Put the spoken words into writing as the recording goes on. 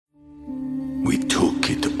We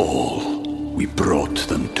took it all. We brought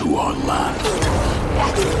them to our land.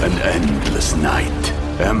 An endless night,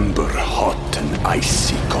 ember hot and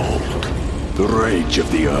icy cold. The rage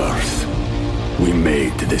of the earth. We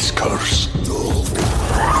made this curse.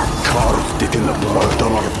 Carved it in the blood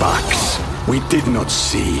on our backs. We did not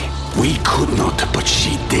see. We could not, but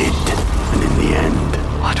she did. And in the end...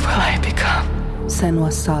 What will I become?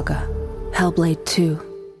 Senua's Saga. Hellblade 2.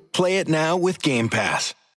 Play it now with Game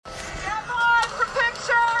Pass. For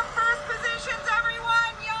picture, first positions,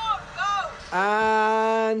 everyone, yo, go!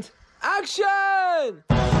 And action!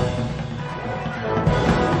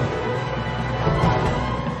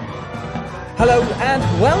 Hello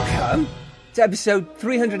and welcome to episode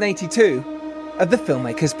 382 of the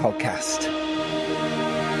Filmmakers Podcast.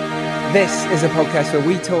 This is a podcast where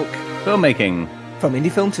we talk filmmaking, from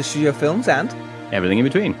indie film to studio films and everything in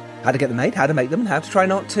between. How to get them made, how to make them, and how to try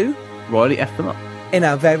not to royally F them up. In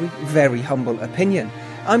our very, very humble opinion.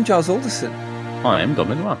 I'm Giles Alderson. I'm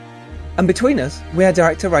Goblin Noir. And between us, we are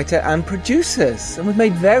director, writer and producers. And we've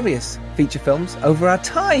made various feature films over our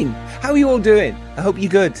time. How are you all doing? I hope you're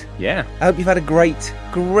good. Yeah. I hope you've had a great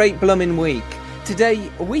blooming week. Today,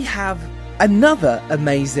 we have another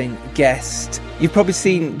amazing guest. You've probably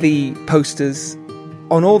seen the posters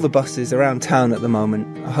on all the buses around town at the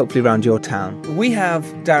moment, hopefully around your town. We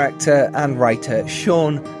have director and writer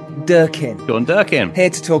Sean Durkin. Sean Durkin. Here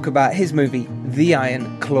to talk about his movie, The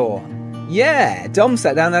Iron Claw. Yeah, Dom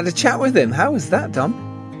sat down and had a chat with him. How was that, Dom?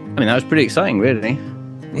 I mean, that was pretty exciting, really.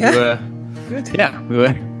 Yeah. Good. Yeah, we were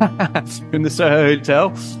in the Soho Hotel,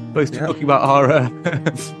 both talking about our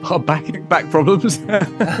back problems.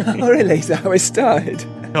 Oh, really? Is that how it started?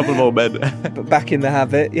 A couple of old men. But back in the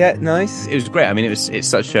habit. Yeah, nice. It was great. I mean, it's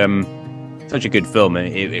such a good film.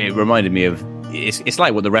 It reminded me of... It's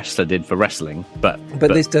like what The Wrestler did for wrestling, but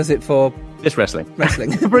this does it for... This wrestling.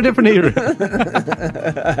 For a different era.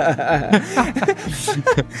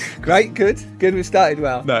 Great, good. We started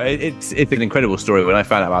well. No, it's an incredible story. When I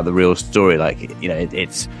found out about the real story,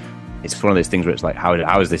 it's one of those things where it's like,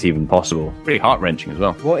 how is this even possible? Pretty heart-wrenching as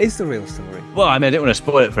well. What is the real story? Well, I mean, I don't want to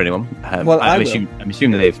spoil it for anyone. I'm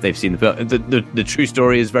assuming that they've seen the film. The true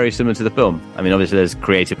story is very similar to the film. I mean, obviously there's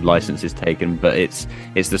creative licenses taken, but it's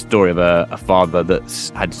the story of a father that's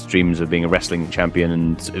had dreams of being a wrestling champion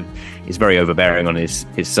and is very overbearing on his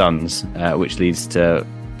sons, which leads to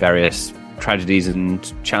various tragedies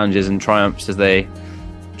and challenges and triumphs as they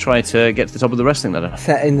try to get to the top of the wrestling ladder.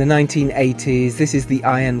 Set in the 1980s, this is The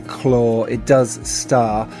Iron Claw. It does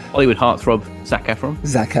star Hollywood heartthrob Zac Efron,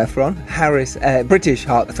 British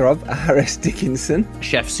heartthrob Harris Dickinson,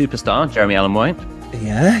 chef superstar Jeremy Allen White.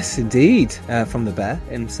 Yes, indeed, from The Bear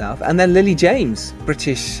himself, and then Lily James,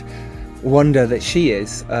 British wonder that she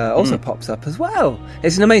is, also pops up as well.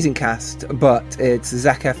 It's an amazing cast, but it's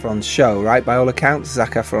Zac Efron's show, right? By all accounts,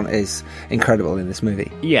 Zac Efron is incredible in this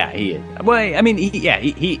movie. Yeah, he is. Well, I mean,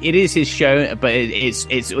 it is his show, but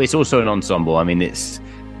it's also an ensemble. I mean, he's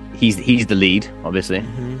the lead, obviously,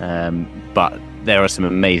 but there are some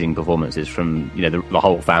amazing performances from the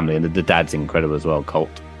whole family, and the dad's incredible as well,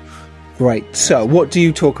 Colt. Great. So, what do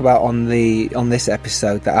you talk about on this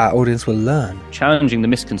episode that our audience will learn? Challenging the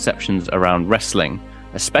misconceptions around wrestling,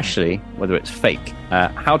 especially whether it's fake.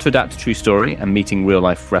 How to adapt a true story and meeting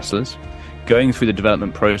real-life wrestlers. Going through the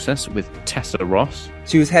development process with Tessa Ross.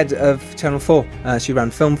 She was head of Channel 4. She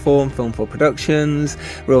ran Film 4 and Film 4 Productions,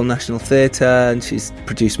 Royal National Theatre, and she's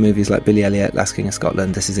produced movies like Billy Elliot, Last King of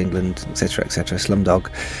Scotland, This Is England, etc.,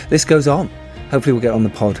 Slumdog. This goes on. Hopefully we'll get on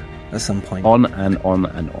the pod at some point. On and on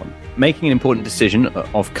and on. Making an important decision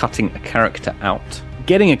of cutting a character out.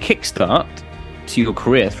 Getting a kickstart to your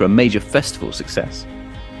career through a major festival success.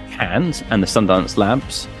 Cannes and the Sundance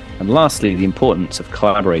Labs. And lastly, the importance of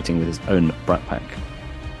collaborating with his own Brat Pack.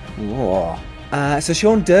 Whoa. So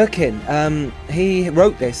Sean Durkin, he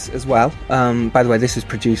wrote this as well. By the way, this was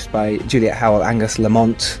produced by Juliette Howell, Angus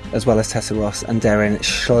Lamont, as well as Tessa Ross and Darren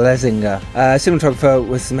Schlesinger. Cinematographer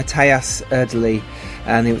was Matthias Erdely,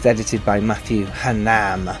 and it was edited by Matthew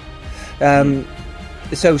Hanam.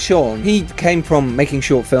 So Sean, he came from making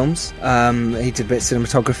short films. He did a bit of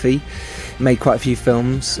cinematography, made quite a few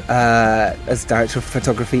films as director of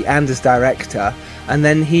photography and as director, and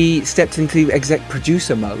then he stepped into exec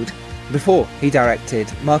producer mode before he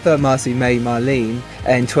directed Martha, Marcy, May, Marlene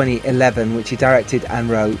in 2011, which he directed and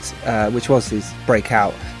wrote, which was his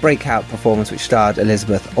breakout performance, which starred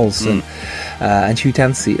Elizabeth Olsen and Hugh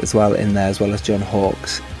Dancy as well in there, as well as John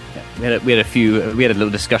Hawkes. We had a little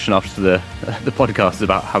discussion after the podcast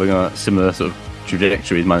about having a similar sort of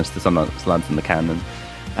trajectory minus the Sundance Labs and the Cannes, and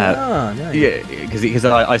Nice. Yeah, because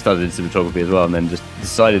I started in cinematography as well, and then just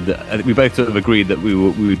decided that we both sort of agreed that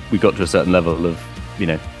we got to a certain level of,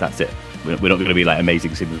 that's it. We're not going to be like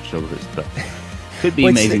amazing cinematographers, but could be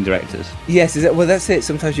amazing directors. Yes, well, that's it.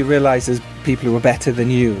 Sometimes you realise there's people who are better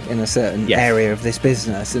than you in a certain area of this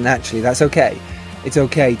business, and actually that's okay. It's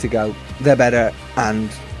okay to go, they're better,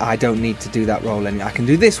 and I don't need to do that role anymore. I can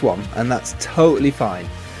do this one, and that's totally fine.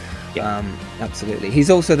 Yeah. Absolutely.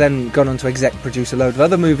 He's also then gone on to exec produce a load of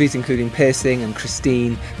other movies, including Piercing and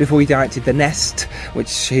Christine, before he directed The Nest,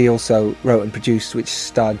 which he also wrote and produced, which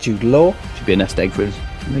starred Jude Law. Should be a nest egg for his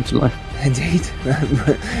later life. Indeed.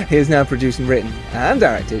 He has now produced and written and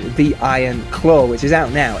directed The Iron Claw, which is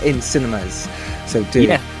out now in cinemas. So do.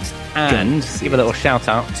 Yes. And give a little shout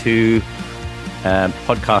out to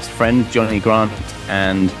podcast friend Johnny Grant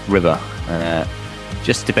and River.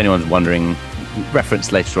 Just if anyone's wondering,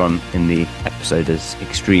 referenced later on in the episode as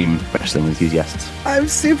extreme wrestling enthusiasts. I'm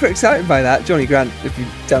super excited by that. Johnny Grant, if you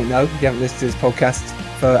don't know, if you haven't listened to his podcast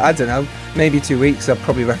for, I don't know, maybe 2 weeks, I've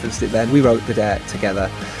probably referenced it then. We wrote The Dare together.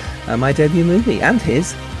 My debut movie, and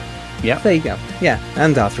his. Yeah. There you go. Yeah,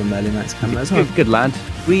 and Arthur and Merlin Knights coming as well. Good lad.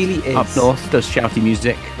 Really is. Up north, does shouty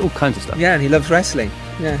music, all kinds of stuff. Yeah, and he loves wrestling.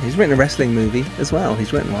 Yeah, he's written a wrestling movie as well.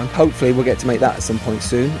 He's written one. Hopefully we'll get to make that at some point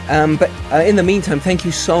soon. But in the meantime, thank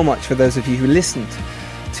you so much for those of you who listened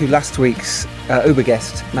to last week's Uber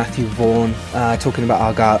guest, Matthew Vaughn, talking about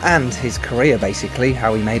Argyle and his career, basically,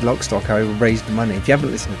 how he made Lockstock, how he raised money. If you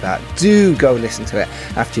haven't listened to that, do go listen to it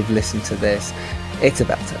after you've listened to this. It's a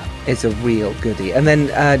belter. It's a real goodie. And then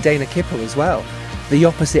Dana Kipper as well. The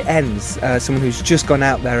opposite ends, someone who's just gone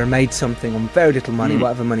out there and made something on very little money,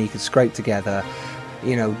 whatever money you could scrape together.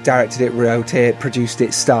 Directed it, wrote it, produced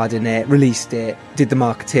it, starred in it, released it, did the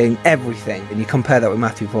marketing, everything. And you compare that with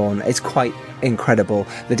Matthew Vaughn, it's quite incredible,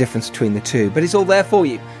 the difference between the two. But it's all there for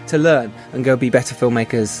you to learn and go be better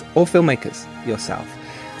filmmakers or filmmakers yourself.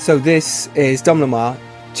 So this is Dom Lamar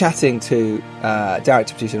chatting to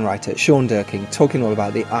director, producer and writer Sean Durkin, talking all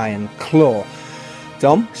about The Iron Claw.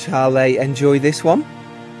 Dom, shall they enjoy this one?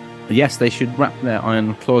 Yes, they should wrap their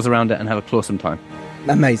iron claws around it and have a clawsome time.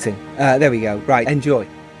 Amazing. There we go. Right, enjoy.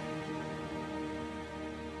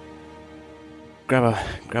 Grab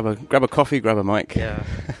a coffee, grab a mic. Yeah.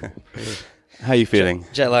 How are you feeling?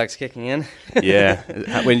 Jet lag's kicking in. Yeah.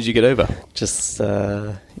 When did you get over? Just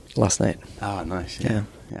last night. Oh, nice. Yeah.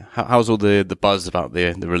 How's all the buzz about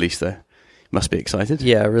the release there? Must be excited.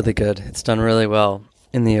 Yeah, really good. It's done really well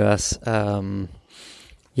in the US.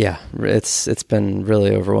 Yeah, it's been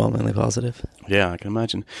really overwhelmingly positive. Yeah, I can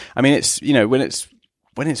imagine. I mean, it's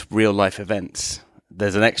when it's real life events,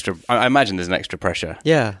 there's an extra. I imagine there's an extra pressure.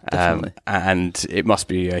 Yeah, definitely. And it must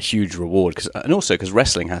be a huge reward because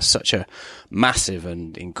wrestling has such a massive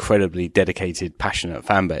and incredibly dedicated, passionate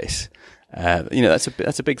fan base.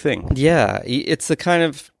 That's a big thing. Yeah, it's the kind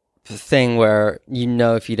of thing where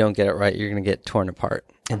if you don't get it right, you're going to get torn apart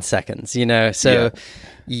in seconds. So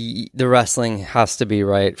the wrestling has to be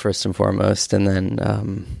right first and foremost, and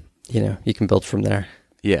then you can build from there.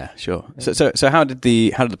 Yeah, sure. So how did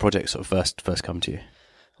the project sort of first come to you?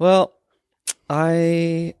 Well,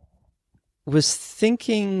 I was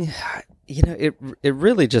thinking, it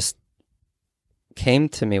really just came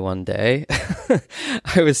to me one day.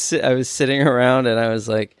 I was sitting around and I was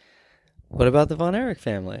like, what about the Von Erich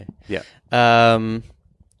family? Yeah. And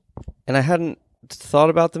I hadn't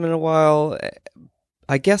thought about them in a while.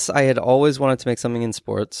 I guess I had always wanted to make something in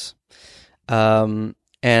sports.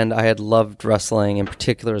 And I had loved wrestling in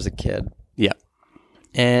particular as a kid. Yeah.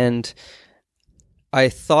 And I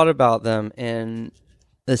thought about them in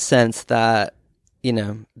the sense that,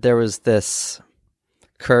 there was this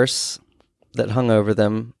curse that hung over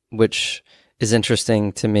them, which is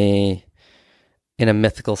interesting to me in a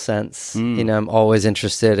mythical sense. I'm always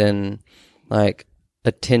interested in like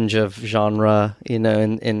a tinge of genre,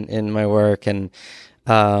 in my work. And,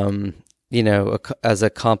 as a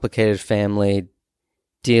complicated family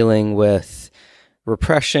dealing with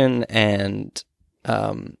repression and,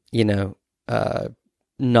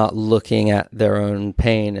 not looking at their own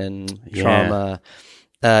pain and trauma.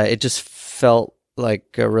 It just felt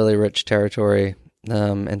like a really rich territory.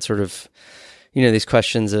 And sort of, these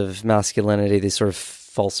questions of masculinity, these sort of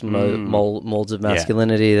false molds of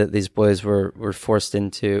masculinity that these boys were forced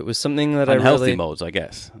into. It was something that unhealthy molds, I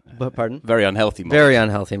guess. But pardon? Very unhealthy molds. Very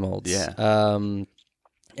unhealthy molds. Yeah.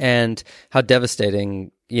 And how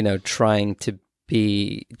devastating, trying to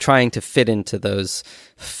fit into those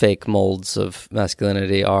fake molds of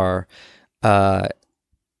masculinity are. And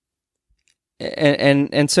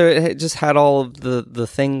so it just had all of the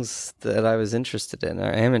things that I was interested in, or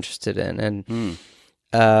am interested in. And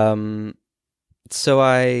so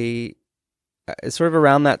I sort of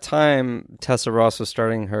around that time, Tessa Ross was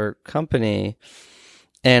starting her company,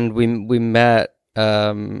 and we met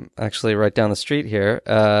actually right down the street here,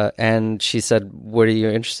 and she said, "What are you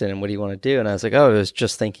interested in? What do you want to do?" And I was like, "Oh, I was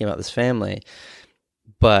just thinking about this family,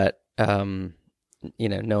 but no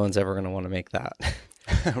one's ever going to want to make that."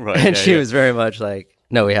 Right, and she was very much like,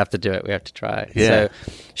 "No, we have to do it. We have to try." Yeah. So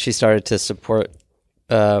she started to support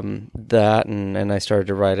that, and I started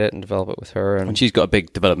to write it and develop it with her. And she's got a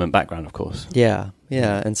big development background, of course. Yeah.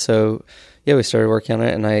 And so, we started working on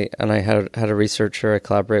it, and I had a researcher I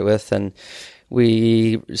collaborate with, and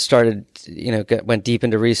we started, went deep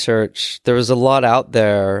into research. There was a lot out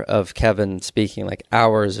there of Kevin speaking, like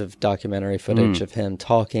hours of documentary footage of him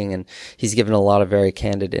talking, and he's given a lot of very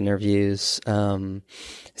candid interviews.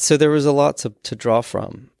 So there was a lot to draw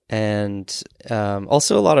from. And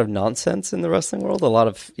also a lot of nonsense in the wrestling world, a lot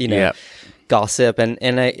of gossip, and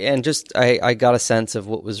I got a sense of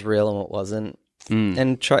what was real and what wasn't,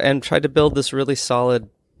 and tried to build this really solid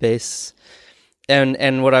base.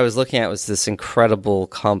 And what I was looking at was this incredible,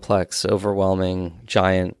 complex, overwhelming,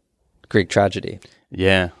 giant Greek tragedy.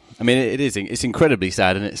 Yeah, I mean it's incredibly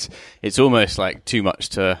sad, and it's almost like too much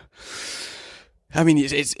to. I mean,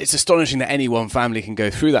 it's astonishing that any one family can go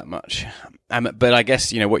through that much. But I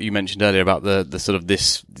guess, what you mentioned earlier about the sort of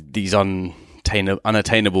these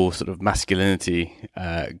unattainable sort of masculinity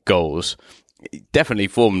goals definitely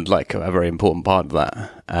formed like a very important part of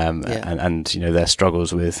that. And their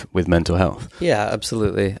struggles with mental health. Yeah,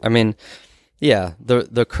 absolutely. I mean,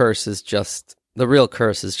 the curse is just, the real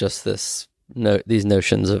curse is just these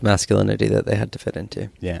notions of masculinity that they had to fit into.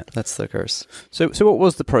 Yeah, that's the curse. So what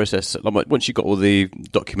was the process? Once you got all the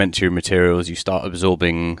documentary materials, you start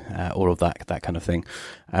absorbing all of that kind of thing.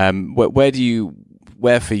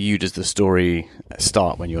 Where for you does the story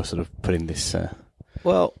start when you're sort of putting this?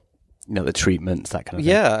 The treatments, that kind of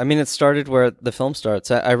thing. Yeah, I mean, it started where the film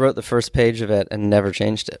starts. I wrote the first page of it and never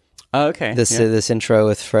changed it. Oh, okay. This intro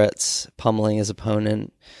with Fritz pummeling his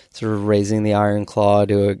opponent, sort of raising the iron claw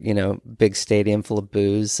to a big stadium full of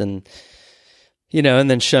booze, and and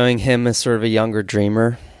then showing him as sort of a younger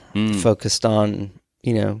dreamer, focused on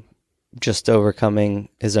just overcoming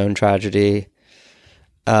his own tragedy,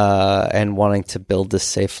 and wanting to build this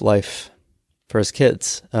safe life for his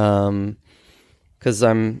kids. Because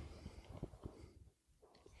I'm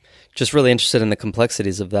just really interested in the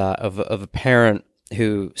complexities of that, of a parent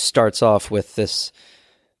who starts off with this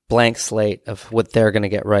blank slate of what they're going to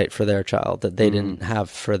get right for their child that they didn't have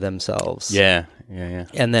for themselves. Yeah.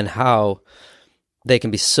 And then how they can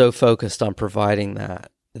be so focused on providing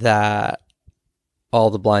that all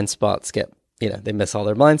the blind spots they miss all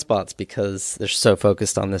their blind spots because they're so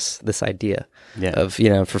focused on this idea of,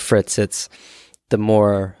 for Fritz, it's the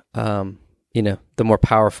more, the more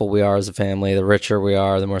powerful we are as a family, the richer we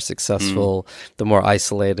are, the more successful, the more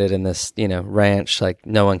isolated in this, ranch, like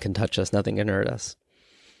no one can touch us, nothing can hurt us.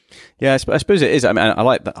 Yeah, I suppose it is. I mean, I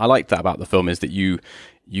like that about the film is that you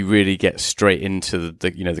really get straight into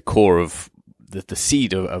the core of the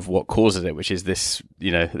seed of what causes it, which is this,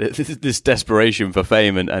 this desperation for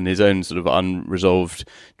fame and his own sort of unresolved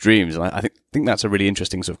dreams. And I think that's a really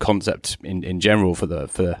interesting sort of concept in general for the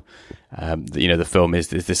film is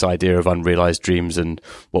this idea of unrealized dreams and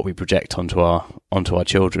what we project onto our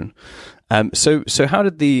children. So how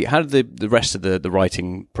did the rest of the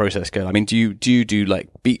writing process go? I mean, do you do like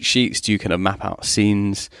beat sheets? Do you kind of map out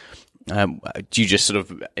scenes? Do you just sort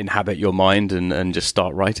of inhabit your mind and just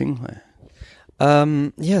start writing?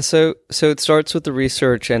 So it starts with the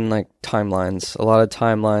research and like timelines, a lot of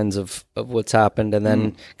timelines of what's happened, and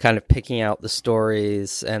then kind of picking out the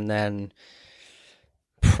stories, and then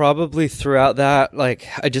probably throughout that, like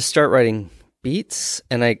I just start writing beats,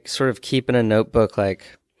 and I sort of keep in a notebook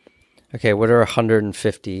like, okay, what are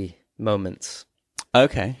 150 moments?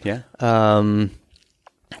 Okay, yeah.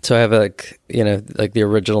 So I have like the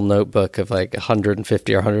original notebook of like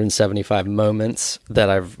 150 or 175 moments that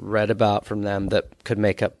I've read about from them that could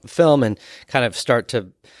make up a film, and kind of start to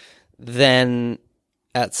then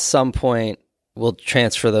at some point we'll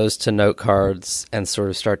transfer those to note cards and sort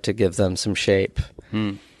of start to give them some shape.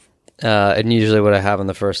 And usually what I have in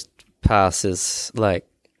the first pass is like,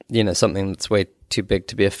 something that's way too big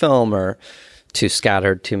to be a film or too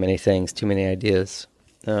scattered, too many things, too many ideas.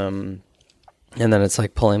 And then it's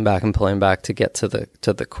like pulling back to get to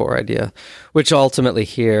the core idea, which ultimately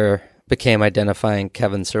here became identifying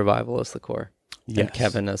Kevin's survival as the core, and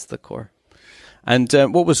Kevin as the core. And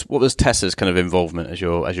what was Tessa's kind of involvement as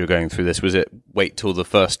you're going through this? Was it wait till the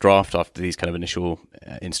first draft after these kind of initial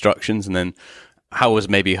instructions, and then how was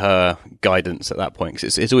maybe her guidance at that point?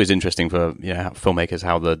 Because it's always interesting for filmmakers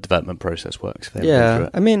how the development process works. Yeah,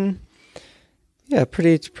 I mean, yeah,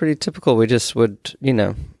 pretty typical. We just would,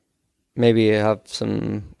 maybe have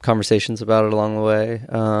some conversations about it along the way.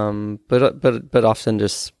 But often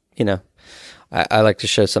just, I like to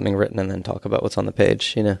show something written and then talk about what's on the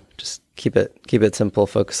page. Just keep it simple.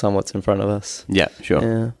 Focus on what's in front of us. Yeah, sure.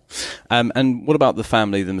 Yeah. And what about the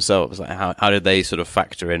family themselves? Like, how did they sort of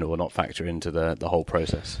factor in or not factor into the whole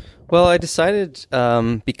process? Well, I decided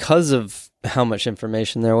because of how much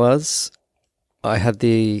information there was, I had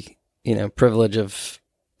the privilege of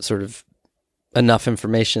sort of enough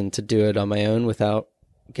information to do it on my own without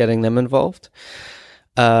getting them involved.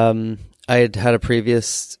 I had a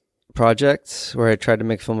previous project where I tried to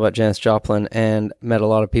make a film about Janis Joplin and met a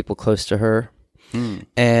lot of people close to her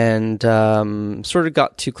and sort of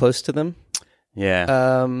got too close to them.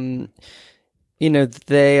 Yeah.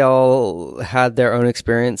 They all had their own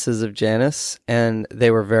experiences of Janis, and they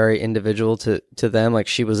were very individual to them. Like,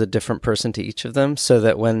 she was a different person to each of them, so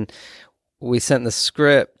that when we sent the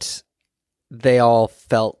script, they all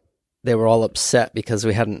felt they were all upset because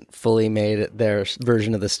we hadn't fully made it their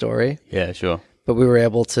version of the story. Yeah, sure. But we were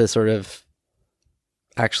able to sort of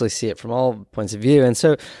actually see it from all points of view. And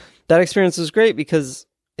so that experience was great because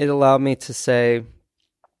it allowed me to say,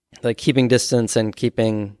 like, keeping distance and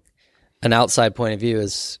keeping an outside point of view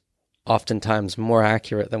is oftentimes more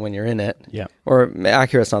accurate than when you're in it. Yeah. Or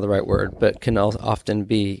accurate's not the right word, but can often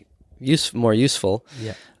be more useful.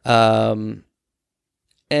 Yeah.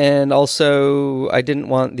 And also, I didn't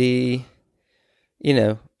want the,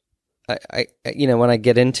 I when I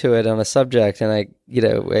get into it on a subject and I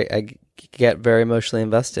get very emotionally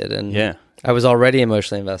invested, and yeah, I was already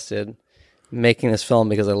emotionally invested making this film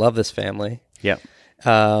because I love this family. Yeah.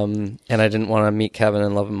 And I didn't want to meet Kevin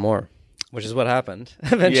and love him more, which is what happened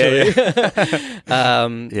eventually.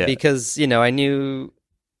 Yeah. Because, I knew,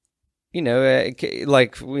 I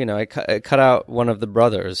cut out one of the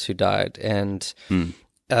brothers who died, and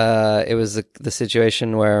it was the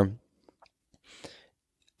situation where,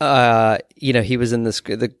 he was in this.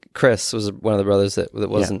 Chris was one of the brothers that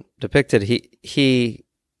wasn't depicted. He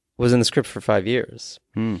was in the script for 5 years,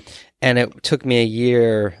 and it took me a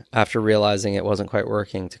year after realizing it wasn't quite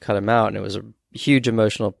working to cut him out, and it was a huge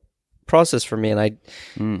emotional process for me. And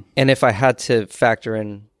and if I had to factor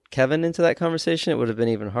in Kevin into that conversation, it would have been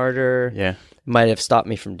even harder. Yeah, might have stopped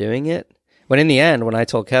me from doing it. When in the end, when I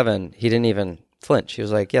told Kevin, he didn't even flinch. He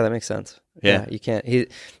was like, "Yeah, that makes sense. Yeah, you can't." He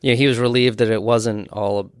was relieved that it wasn't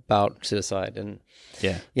all about suicide, and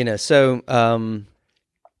so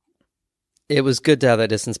it was good to have that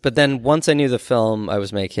distance. But then once I knew the film I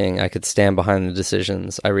was making, I could stand behind the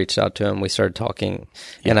decisions. I reached out to him. We started talking,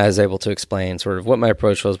 and I was able to explain sort of what my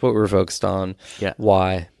approach was, what we were focused on,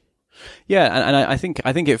 why. Yeah, and I think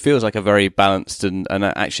it feels like a very balanced and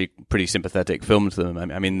actually pretty sympathetic film to them.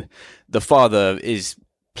 I mean, the father is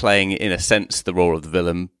playing, in a sense, the role of the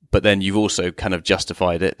villain, but then you've also kind of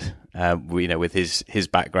justified it, with his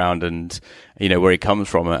background and where he comes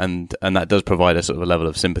from, and that does provide a sort of a level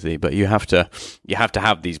of sympathy. But you have to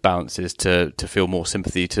have these balances to feel more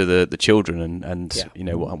sympathy to the children and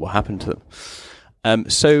what happened to them.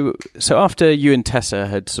 So after you and Tessa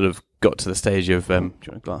had sort of got to the stage of do you want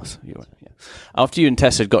a glass? After you and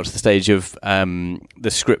Tessa had got to the stage of the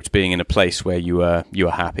script being in a place where you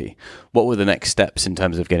were happy, what were the next steps in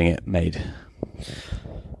terms of getting it made?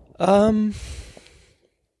 I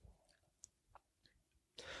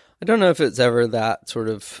don't know if it's ever that sort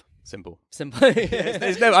of simple. No. I mean,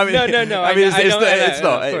 it's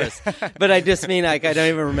not. Of course. But I just mean, like, I don't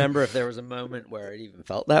even remember if there was a moment where it even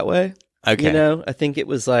felt that way. Okay. I think it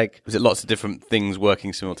was like... Was it lots of different things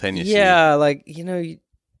working simultaneously? Yeah, like, you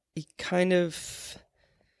kind of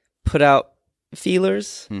put out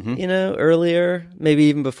feelers, earlier, maybe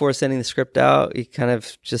even before sending the script out. You kind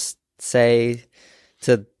of just say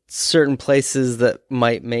to certain places that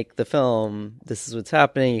might make the film, this is what's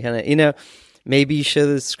happening. You kind of, maybe you show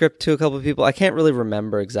the script to a couple of people. I can't really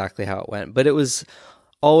remember exactly how it went, but it was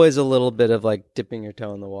always a little bit of like dipping your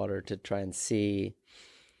toe in the water to try and see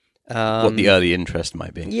what the early interest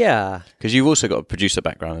might be. Yeah, because you've also got a producer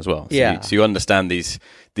background as well. So you understand these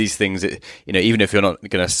things. Even if you're not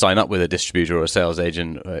going to sign up with a distributor or a sales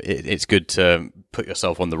agent, it's good to put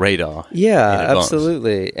yourself on the radar. Yeah,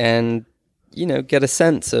 absolutely, and get a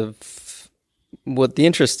sense of what the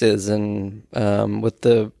interest is and what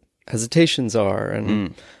the hesitations are,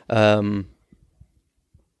 and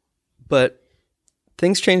but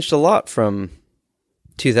things changed a lot from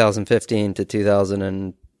 2015 to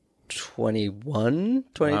 2020. 2021.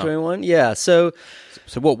 Wow. Yeah. So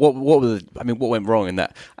what went wrong in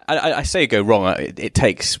that? I say go wrong. It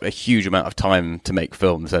takes a huge amount of time to make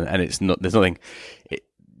films, and it's not. There's nothing.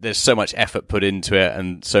 There's so much effort put into it,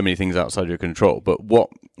 and so many things outside your control. But what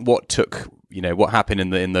took, what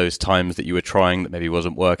happened in those times that you were trying that maybe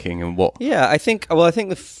wasn't working, and what? Yeah, I think there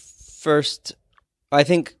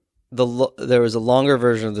was a longer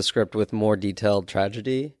version of the script with more detailed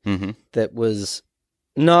tragedy that was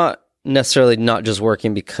not necessarily not just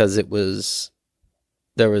working because there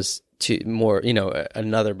was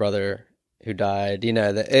another brother who died,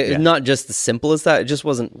 not just as simple as that. It just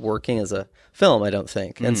wasn't working as a film, I don't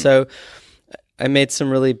think. And so I made some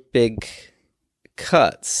really big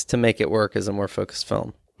cuts to make it work as a more focused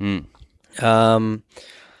film.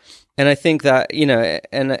 And I think that,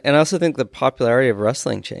 and I also think the popularity of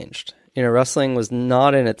wrestling changed. Wrestling was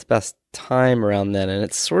not in its best time around then, and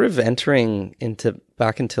it's sort of entering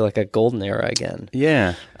back into like a golden era again.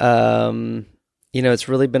 Yeah. It's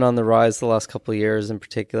really been on the rise the last couple of years in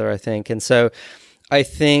particular, I think. And so I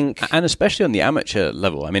think... And especially on the amateur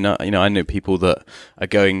level. I mean, I know people that are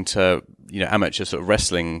going to, amateur sort of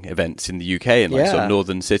wrestling events in the UK in sort of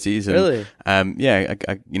northern cities. And, really? A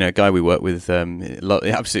guy we work with, he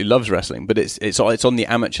absolutely loves wrestling, but it's on the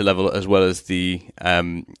amateur level as well as the,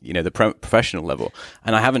 the professional level.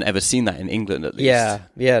 And I haven't ever seen that in England, at least.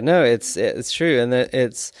 Yeah. No, it's true. And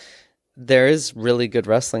there is really good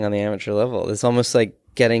wrestling on the amateur level. It's almost like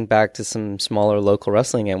getting back to some smaller local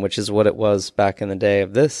wrestling game, which is what it was back in the day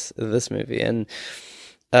of this movie. And,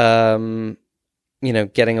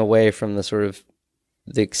 getting away from the sort of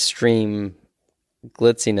the extreme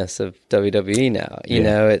glitziness of WWE now,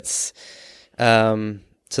 it's,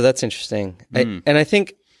 so that's interesting. I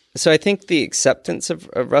think the acceptance of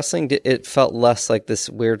wrestling, it felt less like this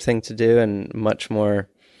weird thing to do and much more,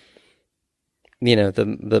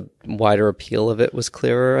 the wider appeal of it was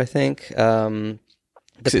clearer, I think. The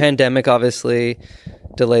pandemic obviously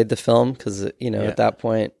delayed the film because, at that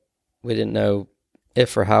point we didn't know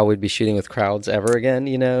if or how we'd be shooting with crowds ever again,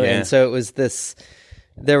 and so it was this,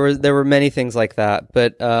 there were many things like that,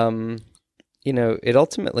 but, it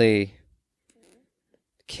ultimately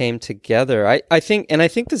came together. I think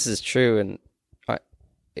this is true. And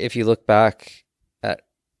if you look back at,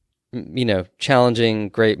 challenging,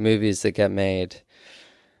 great movies that get made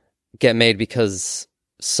because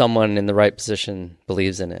someone in the right position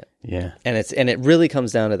believes in it. Yeah. And it really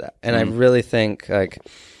comes down to that. And I really think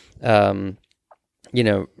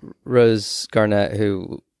Rose Garnett,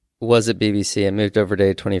 who was at BBC and moved over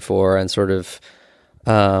to A24 and sort of,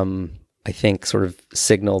 I think sort of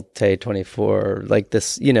signaled to A24 like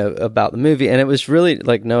this, about the movie. And it was really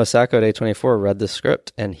like Noah Sacco at A24 read the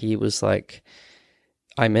script and he was like,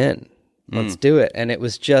 I'm in, let's do it. And it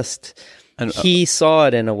was just, he saw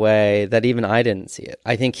it in a way that even I didn't see it.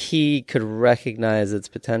 I think he could recognize its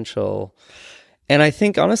potential. And I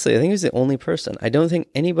think, honestly, he was the only person. I don't think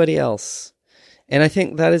anybody else. And I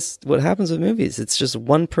think that is what happens with movies. It's just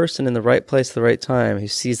one person in the right place at the right time who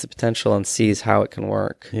sees the potential and sees how it can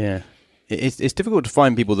work. Yeah. It's difficult to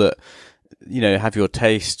find people that, have your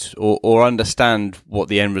taste or understand what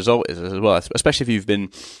the end result is as well, especially if you've been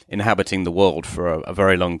inhabiting the world for a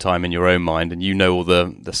very long time in your own mind and all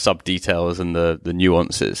the sub details and the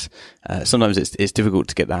nuances. Sometimes it's difficult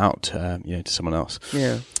to get that out, to someone else.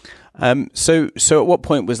 Yeah. So at what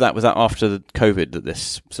point was that? Was that after the COVID that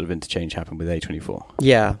this sort of interchange happened with A24?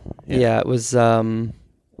 Yeah. It was, I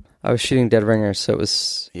was shooting Dead Ringers, so it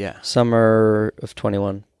was summer of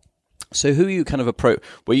 21. So who you kind of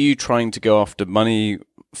were you trying to go after money,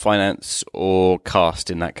 finance, or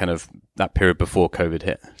cast in that kind of that period before COVID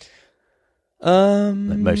hit?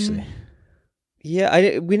 Mostly.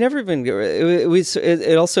 Yeah, we never even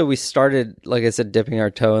it also we started, like I said, dipping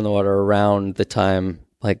our toe in the water around the time,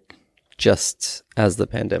 like just as the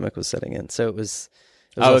pandemic was setting in. So it was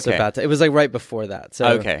also bad. It was like right before that. So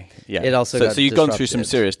okay, yeah. It also so you've gone through some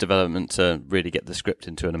serious development to really get the script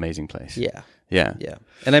into an amazing place. Yeah. Yeah.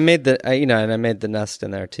 And I made I made The Nest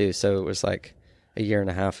in there too. So it was like a year and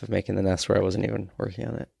a half of making The Nest where I wasn't even working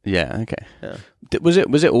on it. Yeah. Okay. Yeah. Was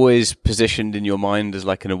it always positioned in your mind as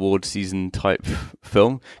like an award season type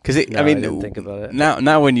film? Because I didn't think about it.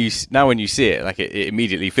 Now when you see it, like it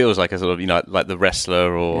immediately feels like a sort of like The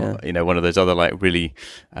Wrestler or one of those other like really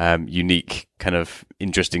unique kind of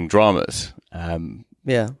interesting dramas.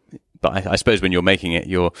 Yeah. But I suppose when you're making it,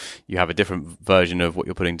 you have a different version of what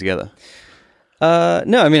you're putting together.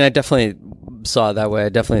 No, I mean, I definitely saw it that way. I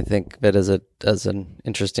definitely think of it as an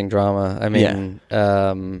interesting drama. I mean,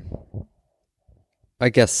 I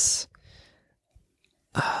guess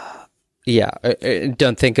I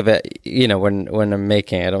don't think of it, when I'm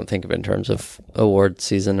making, I don't think of it in terms of award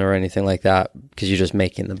season or anything like that, because you're just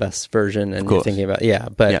making the best version and you're thinking about,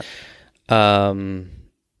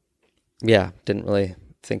 didn't really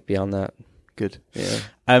think beyond that. Good. Yeah.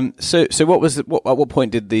 So at what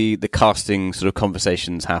point did the casting sort of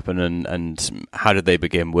conversations happen, and how did they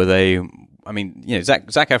begin? Were they? I mean, Zac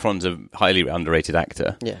Efron's a highly underrated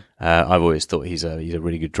actor. Yeah. I've always thought he's a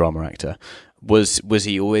really good drama actor. Was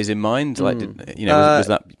he always in mind? Like, was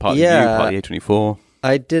that part of you, part of A24?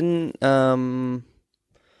 I didn't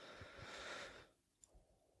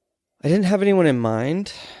have anyone in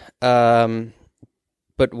mind,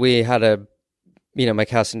 but we had my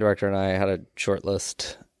casting director and I had a short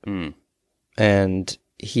list, and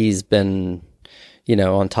he's been,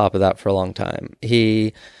 on top of that for a long time.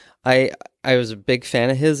 I was a big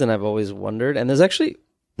fan of his, and I've always wondered, and there's actually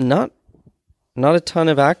not a ton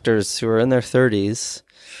of actors who are in their 30s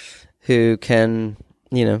who can,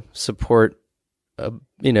 support,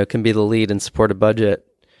 can be the lead and support a budget,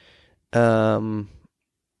 of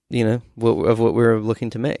what we're looking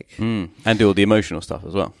to make. And do all the emotional stuff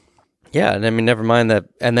as well. Yeah, and I mean, never mind that,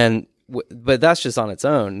 and then, but that's just on its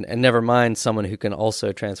own, and never mind someone who can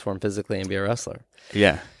also transform physically and be a wrestler.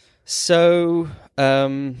 Yeah. So,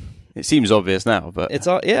 it seems obvious now, but it's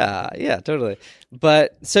all, yeah, totally.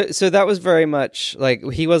 But so that was very much like,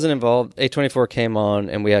 he wasn't involved. A24 came on,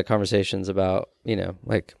 and we had conversations about,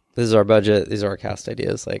 like, this is our budget, these are our cast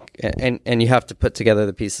ideas, like, and you have to put together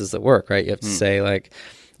the pieces that work, right? You have to say, like,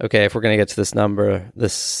 okay, if we're going to get to this number,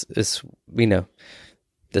 this is,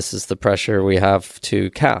 this is the pressure we have to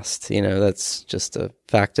cast. That's just a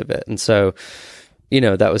fact of it. And so,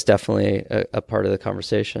 that was definitely a part of the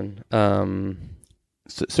conversation.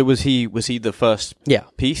 So was he the first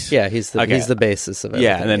piece? Yeah, he's the basis of it.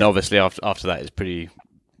 Yeah, and then obviously after that, it's pretty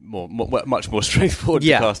much more straightforward to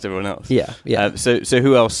cast everyone else. Yeah. So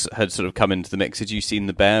who else had sort of come into the mix? Had you seen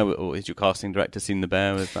The Bear, or had your casting director seen The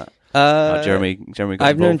Bear? Was that Jeremy?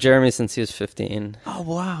 I've known Jeremy since he was 15. Oh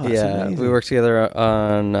wow! That's amazing. We worked together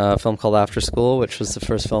on a film called After School, which was the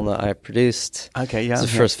first film that I produced. Okay, yeah. It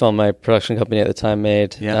was the first film my production company at the time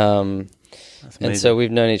made. Yeah. And so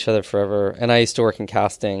we've known each other forever. And I used to work in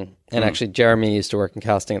casting, and actually Jeremy used to work in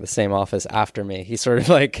casting at the same office after me. He sort of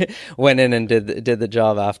like went in and did the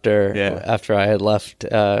job after I had left.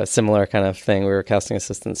 Similar kind of thing. We were casting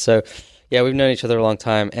assistants. So yeah, we've known each other a long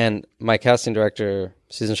time. And my casting director,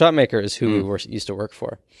 Susan Shotmaker, is who we used to work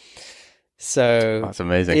for. So that's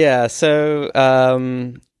amazing. Yeah. So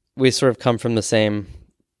we sort of come from the same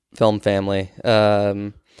film family.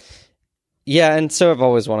 Yeah, and so I've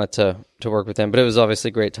always wanted to work with him, but it was obviously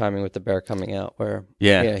great timing with The Bear coming out, where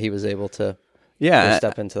he was able to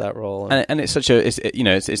step into that role. And it's such it's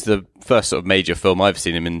the first sort of major film I've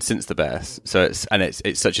seen him in since The Bear, so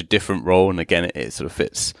it's such a different role, and again it sort of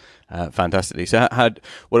fits fantastically. So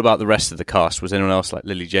what about the rest of the cast? Was anyone else like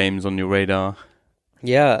Lily James on your radar?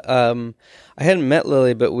 Yeah, I hadn't met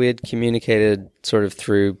Lily, but we had communicated sort of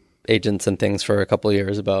through agents and things for a couple of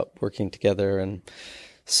years about working together, and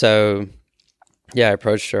so. Yeah, I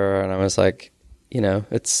approached her and I was like,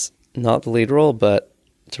 it's not the lead role, but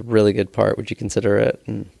it's a really good part. Would you consider it?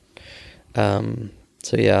 And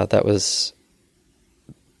so yeah, that was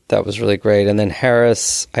really great. And then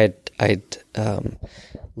Harris, I'd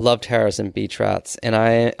loved Harris in Beach Rats, and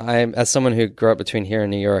I'm as someone who grew up between here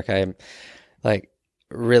and New York, I'm like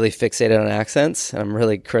really fixated on accents. I'm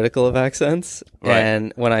really critical of accents. Right.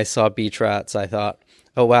 And when I saw Beach Rats, I thought,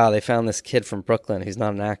 oh wow, they found this kid from Brooklyn who's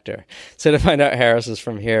not an actor. So to find out Harris was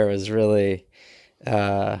from here was really,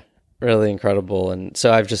 really incredible. And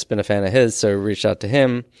so I've just been a fan of his, so I reached out to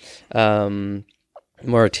him.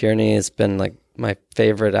 Maura Tierney has been like my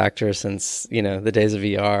favorite actor since, the days of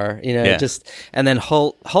ER, and then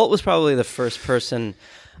Holt was probably the first person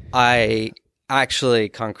I actually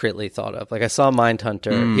concretely thought of. Like I saw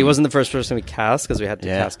Mindhunter. He wasn't the first person we cast because we had to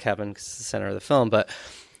cast Kevin because it's the center of the film, but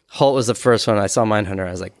Holt was the first one. I saw Mindhunter.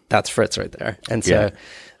 I was like, "That's Fritz right there." And so,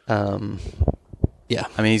 yeah.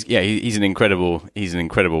 I mean, he's an incredible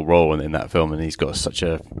role in that film, and he's got such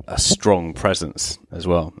a strong presence as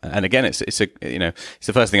well. And again, it's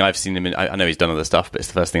the first thing I've seen him in. I know he's done other stuff, but it's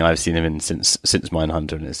the first thing I've seen him in since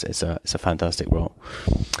Mindhunter, and it's a fantastic role.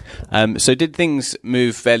 So did things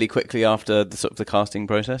move fairly quickly after the sort of the casting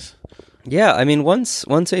process? Yeah, I mean, once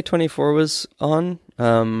A24 was on.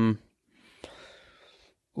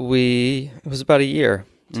 It was about a year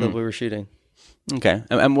till we were shooting. Okay,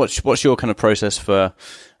 and what's your kind of process for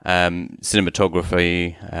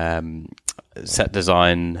cinematography, set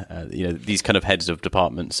design? These kind of heads of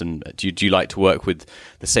departments, and do you like to work with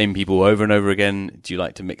the same people over and over again? Do you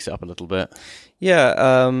like to mix it up a little bit?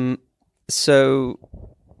 Yeah, So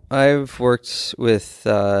I've worked with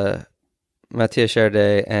Matthias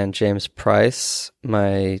Scherde and James Price,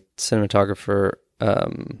 my cinematographer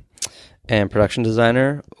and production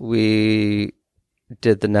designer. We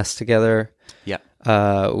did The Nest together. Yeah.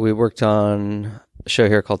 We worked on a show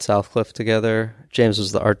here called Southcliffe together. James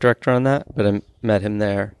was the art director on that, but I met him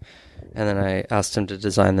there. And then I asked him to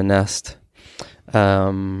design The Nest.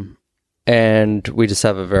 And we just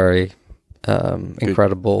have a very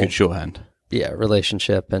incredible... Good shorthand. Yeah,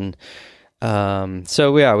 relationship. And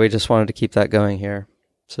so, yeah, we just wanted to keep that going here.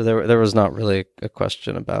 So there was not really a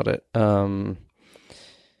question about it.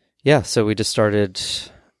 Yeah, so we just started...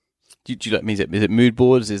 Do you like? Is it mood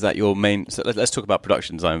boards? Is that your main? So let's talk about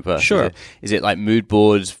production design first. Sure. Is it like mood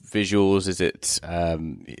boards, visuals? Is it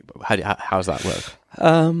how's that work?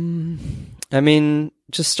 I mean,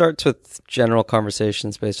 just starts with general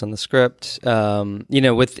conversations based on the script. In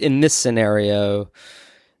this scenario,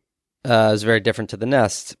 is very different to The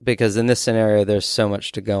Nest because in this scenario, there's so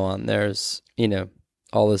much to go on. There's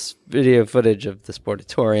all this video footage of the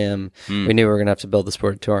sportatorium. We knew we were going to have to build the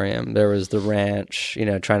sportatorium. There was the ranch,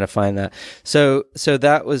 trying to find that. So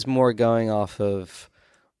that was more going off of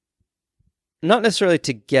not necessarily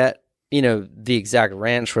to get, the exact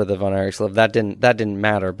ranch where the Von Erichs live. That didn't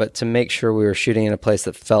matter, but to make sure we were shooting in a place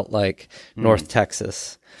that felt like North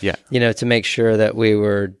Texas. Yeah. To make sure that we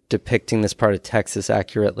were depicting this part of Texas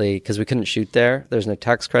accurately because we couldn't shoot there. There's no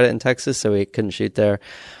tax credit in Texas, so we couldn't shoot there.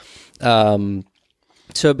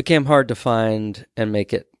 So it became hard to find and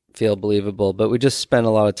make it feel believable, but we just spent a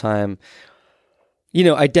lot of time,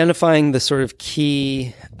 identifying the sort of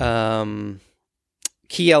key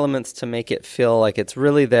elements to make it feel like it's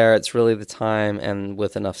really there, it's really the time, and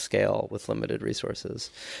with enough scale, with limited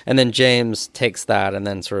resources. And then James takes that and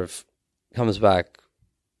then sort of comes back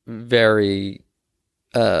very,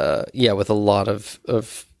 with a lot of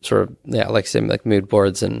sort of, like saying like mood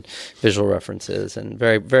boards and visual references and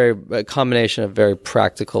very, very a combination of very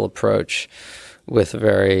practical approach with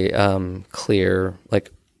very clear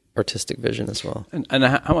like artistic vision as well. And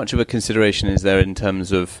how much of a consideration is there in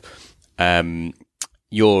terms of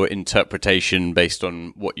your interpretation based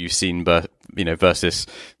on what you've seen, but versus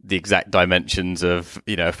the exact dimensions of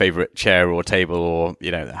a favorite chair or table or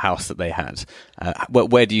the house that they had?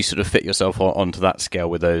 Where do you sort of fit yourself onto that scale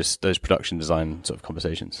with those production design sort of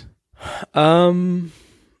conversations?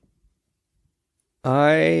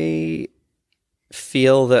 I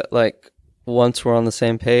feel that like once we're on the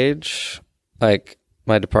same page, like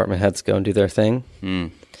my department heads go and do their thing,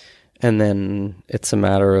 and then it's a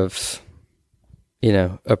matter of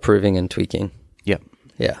approving and tweaking. Yeah.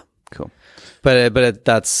 Cool. But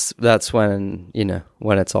that's when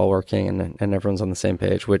when it's all working and everyone's on the same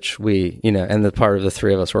page, which we and the part of the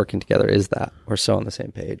three of us working together is that we're so on the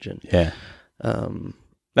same page. And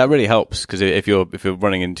that really helps because if you're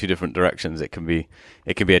running in two different directions, it can be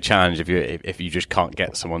a challenge if you just can't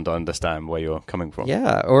get someone to understand where you're coming from.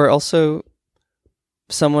 Yeah, or also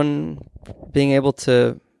someone being able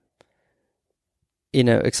to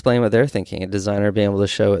explain what they're thinking, a designer being able to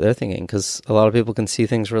show what they're thinking, because a lot of people can see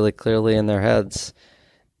things really clearly in their heads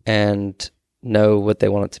and know what they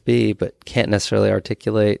want it to be, but can't necessarily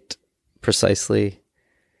articulate precisely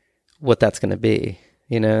what that's going to be,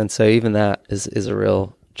 and so even that is a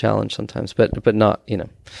real challenge sometimes, but not,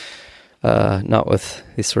 not with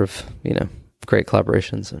these sort of, great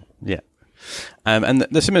collaborations. Yeah. And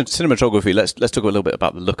the cinematography, let's talk a little bit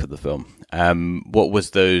about the look of the film. What was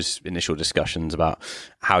those initial discussions about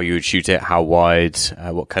how you would shoot it, how wide,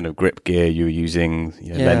 what kind of grip gear you were using,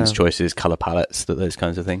 lens choices, color palettes, those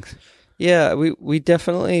kinds of things? Yeah, we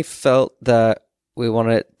definitely felt that we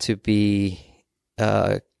wanted it to be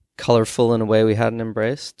colorful in a way we hadn't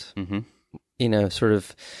embraced. Mm-hmm. Sort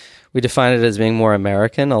of, we define it as being more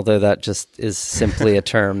American, although that just is simply a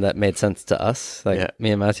term that made sense to us,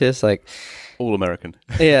 me and Matthias, like all American.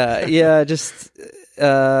 Just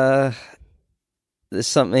there's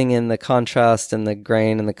something in the contrast and the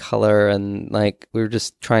grain and the color, and like we were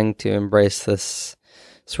just trying to embrace this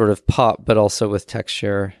sort of pop, but also with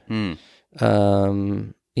texture. And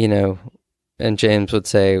James would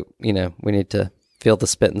say, we need to feel the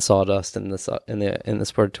spit and sawdust in the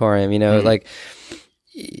sportatorium. Like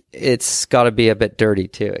it's got to be a bit dirty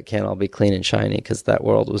too. It can't all be clean and shiny because that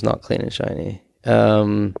world was not clean and shiny.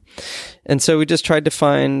 And so we just tried to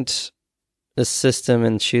find a system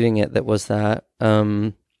in shooting it that was that.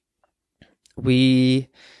 We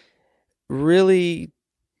really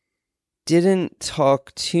didn't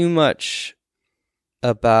talk too much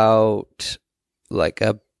about like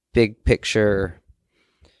a big picture,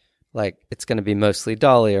 like it's going to be mostly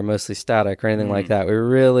dolly or mostly static or anything like that. We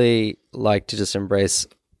really like to just embrace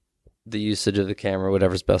the usage of the camera,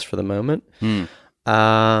 whatever's best for the moment.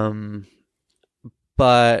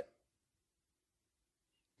 But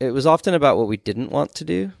it was often about what we didn't want to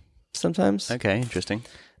do sometimes. Okay, interesting.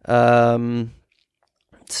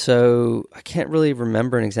 So I can't really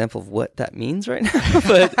remember an example of what that means right now,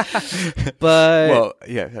 but well,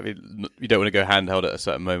 yeah, I mean, you don't want to go handheld at a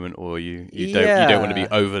certain moment, or you don't want to be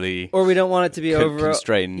overly, or we don't want it to be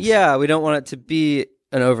constrained. Yeah, we don't want it to be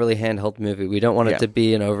an overly handheld movie. We don't want it to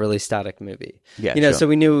be an overly static movie. Yeah, you know, so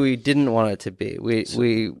we knew we didn't want it to be. We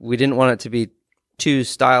didn't want it to be too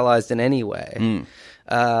stylized in any way.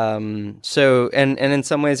 So in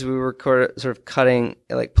some ways we were sort of cutting,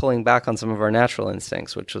 like pulling back on some of our natural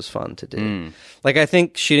instincts, which was fun to do. Like, I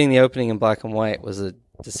think shooting the opening in black and white was a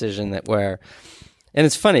decision and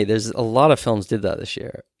it's funny, there's a lot of films did that this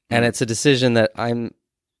year, and it's a decision that I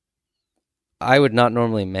would not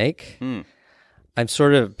normally make. I'm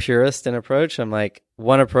sort of purist in approach. I'm like,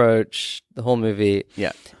 one approach, the whole movie.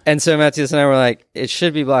 Yeah. And so Matthias and I were like, it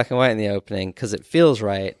should be black and white in the opening because it feels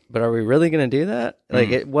right. But are we really going to do that? Like,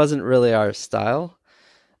 it wasn't really our style.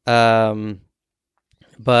 But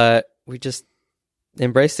we just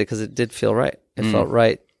embraced it because it did feel right. It felt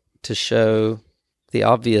right to show the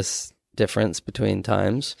obvious difference between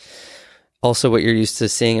times. Also, what you're used to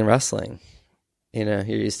seeing in wrestling. You know,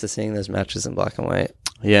 you're used to seeing those matches in black and white.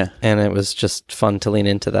 Yeah. And it was just fun to lean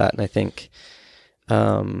into that. And I think,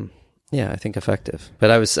 I think effective.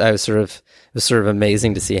 But it was sort of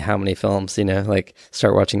amazing to see how many films, you know, like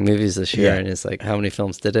start watching movies this year and it's like, how many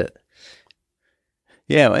films did it?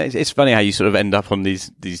 Yeah. It's funny how you sort of end up on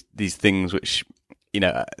these things which, you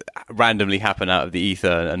know, randomly happen out of the ether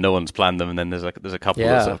and no one's planned them, and then there's a couple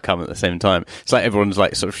that sort of come at the same time. It's like everyone's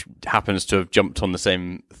like sort of happens to have jumped on the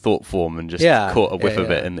same thought form and just caught a whiff of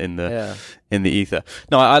it in the ether.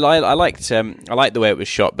 No, I liked the way it was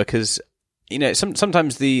shot because, you know,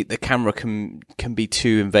 sometimes the camera can be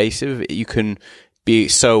too invasive. You can be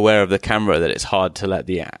so aware of the camera that it's hard to let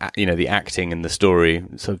the acting and the story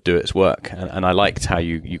sort of do its work. And I liked how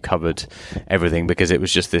you covered everything because it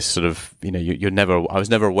was just this sort of, you know, I was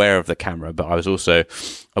never aware of the camera, but I was also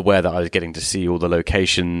aware that I was getting to see all the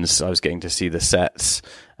locations. I was getting to see the sets.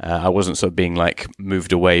 I wasn't sort of being like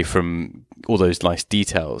moved away from all those nice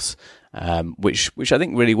details. Which I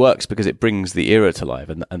think really works because it brings the era to life,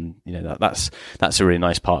 and you know that's a really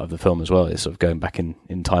nice part of the film as well. Is sort of going back in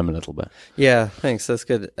time a little bit. Yeah, thanks. That's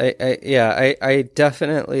good. I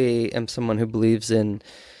definitely am someone who believes in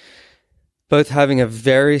both having a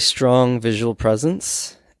very strong visual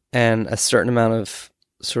presence and a certain amount of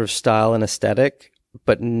sort of style and aesthetic,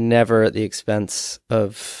 but never at the expense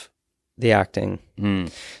of the acting.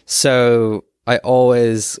 So I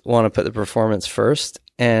always want to put the performance first,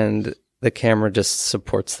 and the camera just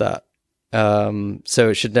supports that. So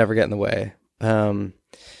it should never get in the way. And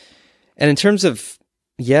in terms of,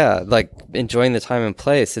 like enjoying the time and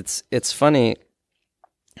place, it's funny.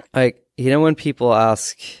 Like, you know, when people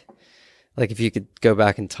ask, like, if you could go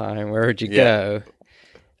back in time, where would you go?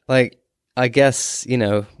 Like, I guess, you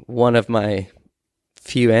know, one of my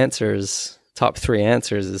few answers, top 3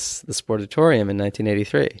 answers, is the Sportatorium in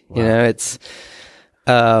 1983. Wow. You know, it's,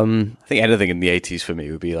 I think anything in the 80s for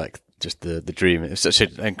me would be like just the dream. It's such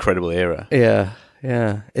an incredible era.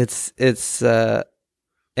 Yeah. It's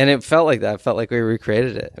and it felt like that. It felt like we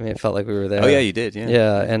recreated it. I mean, it felt like we were there. Oh yeah, you did.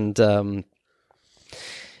 Yeah, and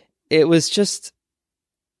it was just,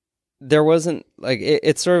 there wasn't like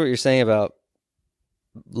it's sort of what you're saying about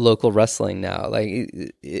local wrestling now. Like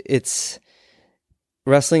it's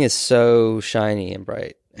wrestling is so shiny and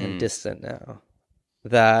bright and distant now,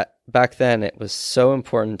 that back then it was so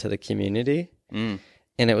important to the community, and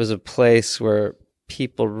it was a place where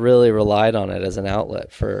people really relied on it as an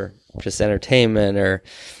outlet for just entertainment, or,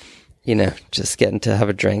 you know, just getting to have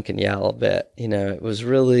a drink and yell a bit. You know, it was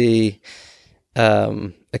really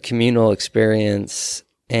a communal experience,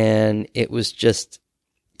 and it was just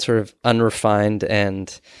sort of unrefined,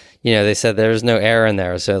 and, you know, they said there was no air in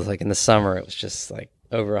there, so it was like in the summer it was just like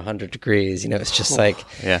over 100 degrees. You know, it's just like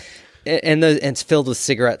and it's filled with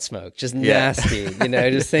cigarette smoke, just nasty, you know,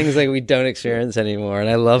 just things like we don't experience anymore. And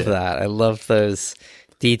I love that. I love those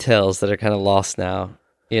details that are kind of lost now.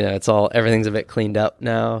 You know, everything's a bit cleaned up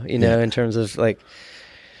now, you know, in terms of like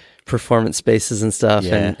performance spaces and stuff.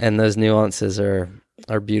 And those nuances are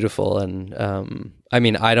beautiful. And, I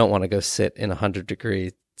mean, I don't want to go sit in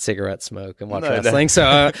 100-degree cigarette smoke and watch wrestling.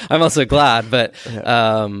 So I'm also glad, but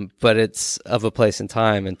it's of a place and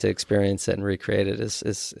time, and to experience it and recreate it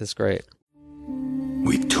is great.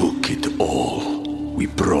 We took it all. We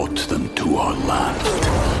brought them to our land.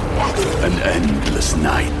 An endless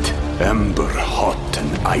night, ember hot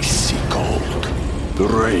and icy cold. the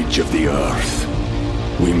rage of the earth.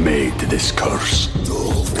 We made this curse.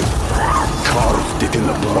 Carved it in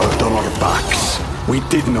the blood on our backs. We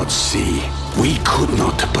did not see. We could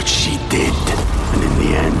not, but she did. And in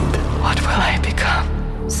the end... What will I become?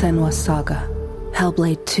 Senua's Saga.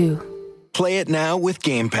 Hellblade 2. Play it now with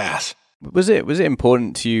Game Pass. Was it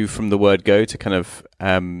important to you from the word go to kind of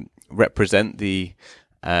represent the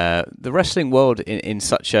wrestling world in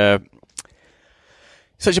such a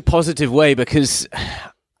positive way? Because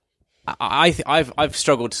I've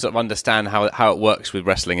struggled to sort of understand how it works with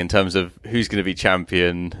wrestling in terms of who's going to be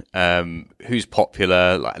champion, who's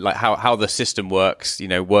popular, like how the system works. You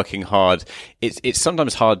know, working hard. It's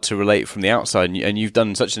sometimes hard to relate from the outside, and you've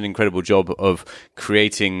done such an incredible job of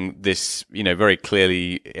creating this, you know, very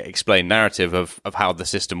clearly explained narrative of how the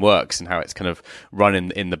system works and how it's kind of run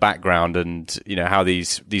in the background, and you know how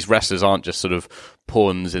these wrestlers aren't just sort of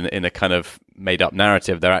pawns in a kind of made up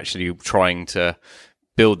narrative. They're actually trying to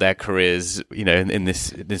build their careers, you know, in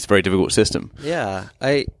this very difficult system. Yeah,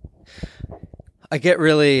 I get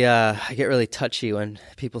really touchy when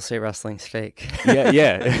people say wrestling's fake.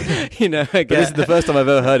 Yeah. You know, but this is the first time I've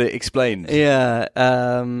ever heard it explained.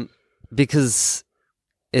 Yeah, because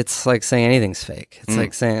it's like saying anything's fake. It's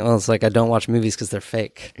like saying, well, it's like I don't watch movies because they're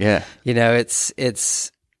fake. Yeah, you know,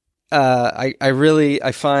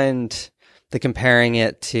 I find the comparing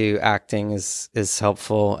it to acting is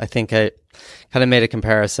helpful. I think I kind of made a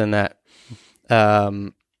comparison that,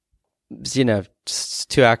 you know,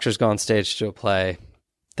 two actors go on stage to a play,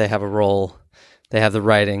 they have a role, they have the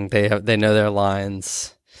writing, they know their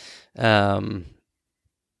lines, but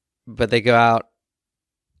they go out,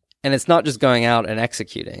 and it's not just going out and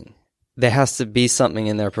executing. There has to be something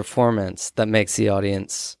in their performance that makes the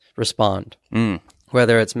audience respond,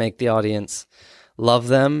 whether it's make the audience love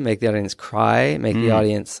them, make the audience cry, make the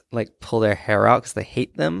audience like pull their hair out because they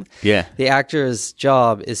hate them. Yeah. The actor's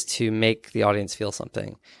job is to make the audience feel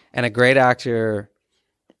something. And a great actor,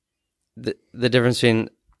 the difference between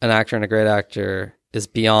an actor and a great actor is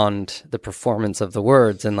beyond the performance of the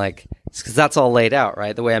words. And like, because that's all laid out,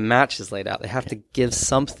 right? The way a match is laid out. They have to give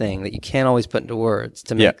something that you can't always put into words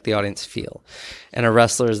to make the audience feel. And a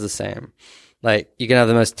wrestler is the same. Like, you can have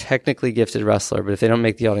the most technically gifted wrestler, but if they don't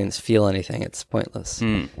make the audience feel anything, it's pointless.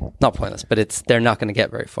 Not pointless, but they're not going to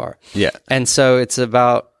get very far. Yeah. And so it's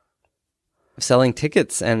about selling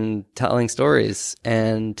tickets and telling stories.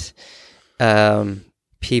 And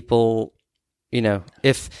people, you know,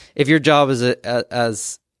 if your job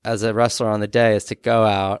as a wrestler on the day is to go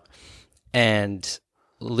out and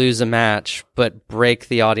lose a match, but break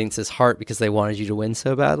the audience's heart because they wanted you to win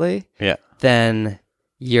so badly, then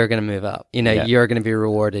you're going to move up. You know, you're going to be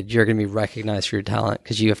rewarded. You're going to be recognized for your talent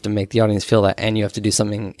because you have to make the audience feel that, and you have to do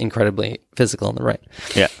something incredibly physical in the ring.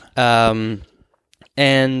 Yeah.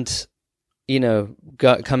 And, you know,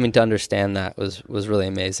 coming to understand that was really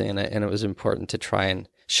amazing, and it was important to try and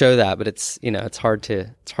show that, but it's, you know, it's hard to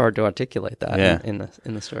articulate that in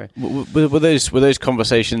the story. Were those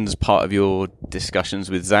conversations part of your discussions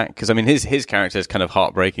with Zac? Because I mean, his character is kind of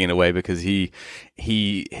heartbreaking in a way because he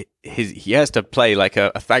has to play like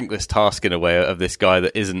a thankless task in a way of this guy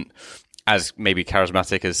that isn't as maybe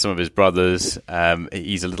charismatic as some of his brothers.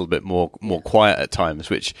 He's a little bit more quiet at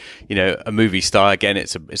times, which, you know, a movie star, again,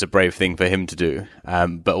 it's a brave thing for him to do.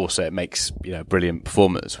 But also it makes, you know, brilliant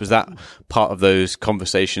performance. Was that part of those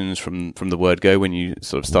conversations from the word go when you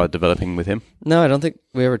sort of started developing with him? No, I don't think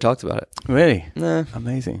we ever talked about it. Really? No.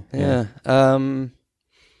 Amazing. Yeah.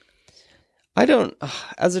 I don't,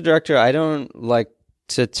 as a director, I don't like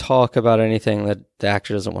to talk about anything that the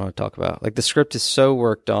actor doesn't want to talk about. Like, the script is so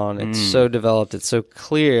worked on, it's so developed, it's so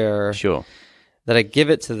clear that I give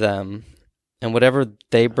it to them, and whatever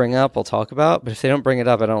they bring up, I'll talk about. But if they don't bring it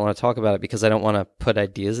up, I don't want to talk about it because I don't want to put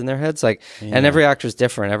ideas in their heads. Like, and every actor is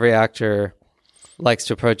different. Every actor likes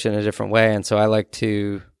to approach it in a different way, and so I like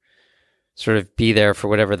to sort of be there for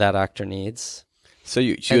whatever that actor needs. So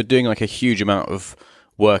you're doing like a huge amount of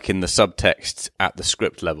work in the subtext at the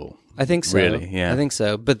script level. I think so. Really? Yeah. I think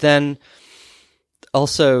so. But then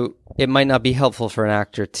also, it might not be helpful for an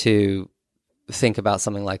actor to think about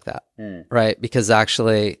something like that, right? Because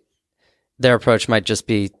actually, their approach might just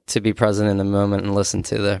be to be present in the moment and listen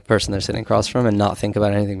to the person they're sitting across from and not think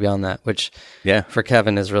about anything beyond that, which for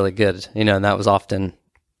Kevin is really good. You know, and that was often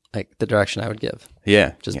like the direction I would give.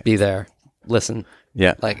 Yeah. Just be there, listen.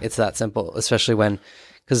 Yeah. Like, it's that simple, especially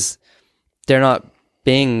because they're not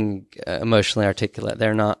being emotionally articulate.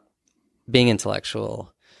 They're not being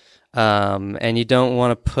intellectual. And you don't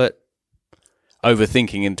want to put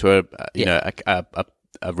overthinking into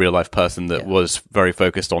a real life person that was very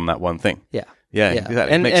focused on that one thing. Yeah.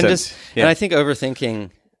 Exactly. And Makes sense. And I think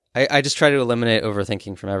overthinking I just try to eliminate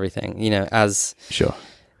overthinking from everything. As Sure.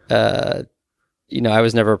 I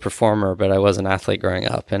was never a performer, but I was an athlete growing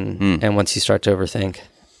up, and once you start to overthink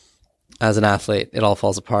as an athlete, it all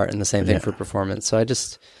falls apart. And the same thing for performance. So I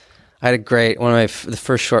had the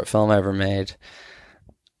first short film I ever made.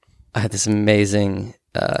 I had this amazing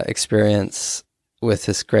experience with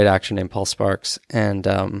this great actor named Paul Sparks, and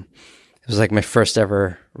it was like my first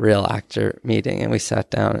ever real actor meeting. And we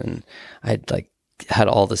sat down, and I'd had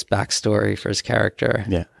all this backstory for his character.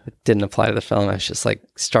 Yeah. It didn't apply to the film. I was just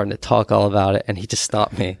starting to talk all about it, and he just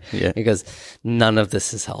stopped me. Yeah. He goes, "None of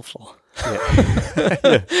this is helpful." Yeah.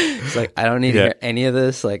 It's like, I don't need to hear any of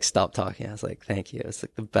this. Stop talking. I was like, "Thank you." It's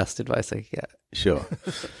the best advice I could get. Sure.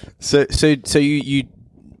 So you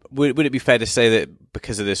would it be fair to say that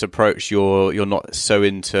because of this approach, you're not so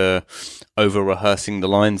into over rehearsing the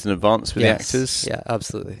lines in advance with the actors? Yeah,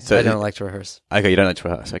 absolutely. So I don't like to rehearse. Okay, you don't like to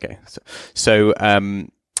rehearse. Okay, so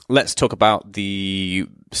let's talk about the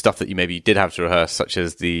stuff that you maybe did have to rehearse, such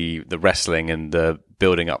as the wrestling and the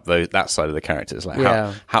building up that side of the characters.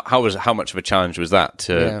 How much of a challenge was that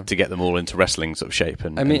to get them all into wrestling sort of shape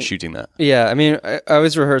and shooting that? Yeah, I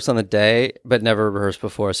always rehearse on the day, but never rehearsed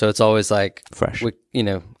before. So it's always fresh. We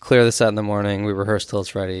clear the set in the morning. We rehearse till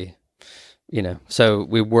it's ready. So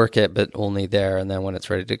we work it, but only there, and then when it's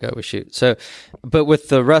ready to go, we shoot. So, but with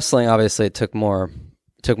the wrestling, obviously, it took more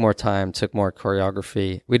time, took more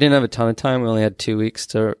choreography. We didn't have a ton of time. We only had 2 weeks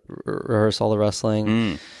to rehearse all the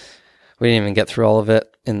wrestling. We didn't even get through all of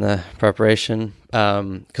it in the preparation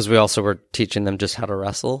because we also were teaching them just how to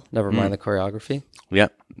wrestle, never mind the choreography. Yeah,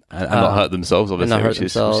 and not hurt themselves, obviously, which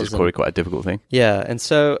is probably quite a difficult thing. Yeah, and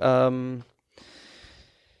so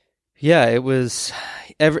it was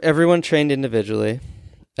everyone trained individually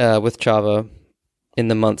with Chavo in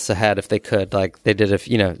the months ahead if they could. They did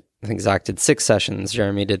I think Zac did 6 sessions,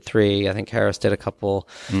 Jeremy did 3, I think Harris did a couple.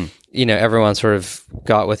 Everyone sort of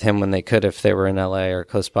got with him when they could if they were in LA or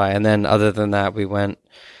close by. And then other than that, we went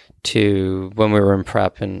to, when we were in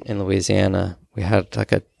prep in Louisiana, we had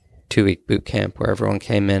a 2-week boot camp where everyone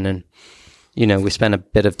came in and, we spent a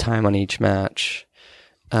bit of time on each match.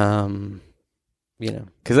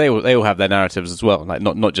 Because they all have their narratives as well,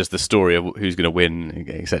 not just the story of who's going to win,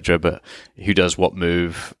 etc., but who does what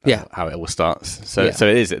move, how it all starts. So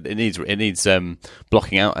it needs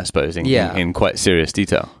blocking out, I suppose, in quite serious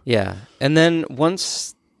detail. Yeah, and then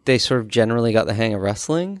once they sort of generally got the hang of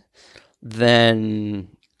wrestling, then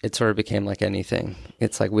it sort of became like anything.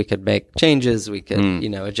 It's like we could make changes, we could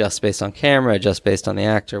adjust based on camera, adjust based on the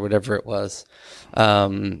actor, whatever it was.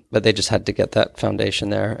 But they just had to get that foundation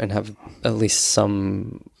there and have at least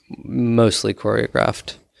some mostly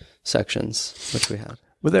choreographed sections, which we had.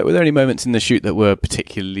 Were there any moments in the shoot that were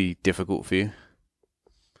particularly difficult for you?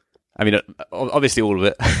 I mean, obviously all of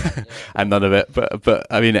it and none of it, but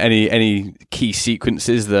I mean, any key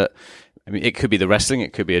sequences that, it could be the wrestling,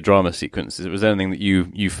 it could be a drama sequence. Was there anything that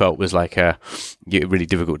you felt was really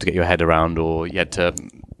difficult to get your head around, or you had to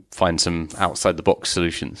find some outside the box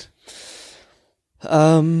solutions?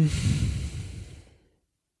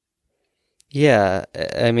 Yeah,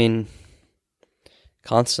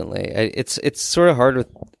 constantly. It's sort of hard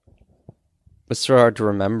to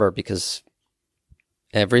remember because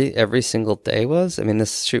every single day was.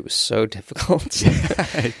 This shoot was so difficult,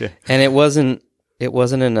 and it wasn't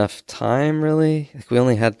enough time really. We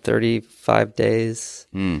only had 35 days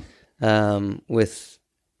with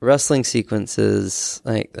wrestling sequences.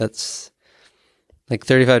 That's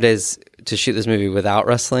 35 days to shoot this movie without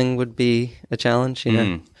wrestling would be a challenge,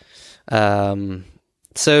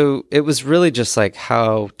 So it was really just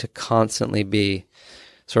how to constantly be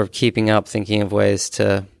sort of keeping up, thinking of ways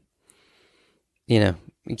to,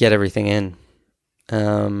 get everything in.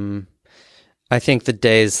 I think the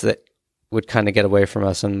days that would kind of get away from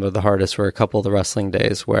us and were the hardest were a couple of the wrestling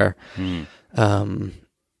days where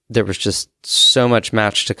there was just so much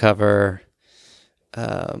match to cover.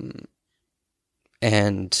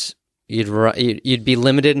 And you'd be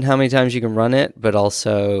limited in how many times you can run it, but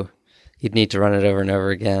also you'd need to run it over and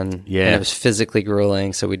over again. Yeah, and it was physically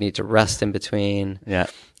grueling, so we'd need to rest in between. Yeah,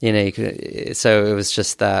 so it was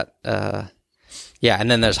just that.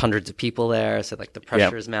 And then there's hundreds of people there, so the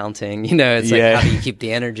pressure is mounting. It's how do you keep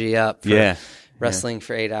the energy up? For wrestling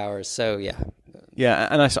for 8 hours. So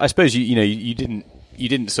and I suppose you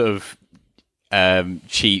didn't sort of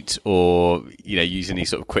cheat or use any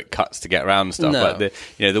sort of quick cuts to get around stuff. No.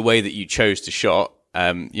 The way that you chose to shot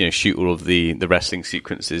shoot all of the wrestling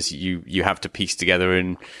sequences, you have to piece together,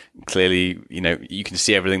 and clearly, you can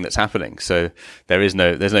see everything that's happening. So there's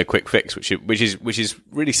no quick fix, which is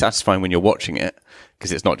really satisfying when you're watching it,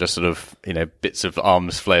 because it's not just sort of, bits of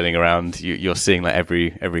arms flailing around. You're seeing like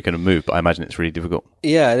every kind of move, but I imagine it's really difficult.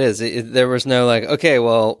 Yeah, it is. There was no like, okay,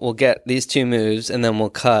 well, we'll get these 2 moves and then we'll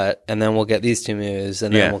cut, and then we'll get these 2 moves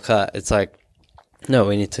and then we'll cut. It's like, no,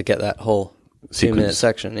 we need to get that whole 2-minute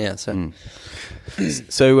section. Yeah. So,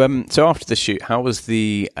 so after the shoot, how was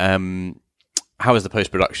the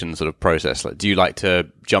post-production sort of process? Like, do you like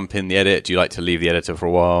to jump in the edit? Do you like to leave the editor for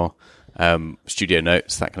a while? Studio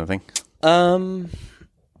notes, that kind of thing?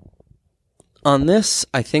 On this,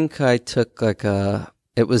 I think I took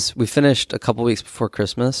we finished a couple weeks before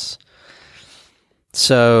Christmas.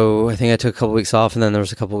 So I think I took a couple weeks off, and then there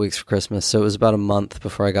was a couple weeks for Christmas. So it was about a month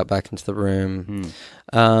before I got back into the room.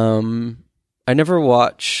 I never really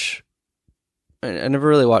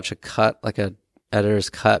watch a cut, like a editor's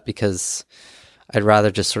cut, because I'd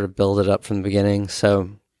rather just sort of build it up from the beginning. So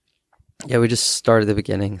yeah, we just start at the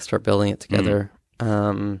beginning, start building it together.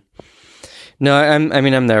 No,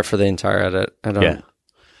 I'm there for the entire edit. I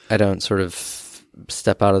don't sort of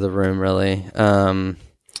step out of the room really.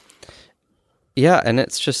 Yeah, and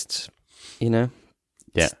it's just,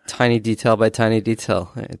 it's tiny detail by tiny detail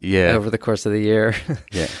over the course of the year.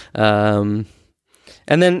 And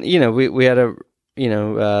then, we had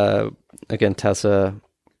again, Tessa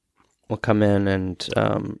will come in and...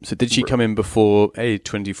 so did she come in before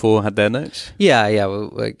A24 had their notes? Yeah,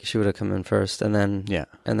 she would have come in first, and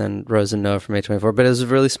then Rose and Noah from A24. But it was a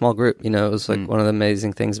really small group, it was like one of the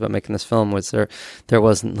amazing things about making this film was there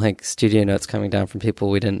wasn't like studio notes coming down from people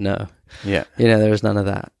we didn't know. Yeah. There was none of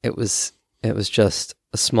that. It was just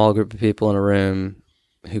a small group of people in a room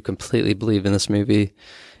who completely believed in this movie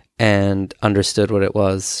and understood what it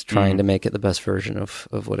was, trying to make it the best version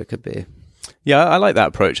of what it could be. Yeah, I like that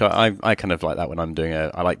approach. I kind of like that when I'm doing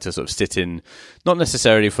I like to sort of sit in, not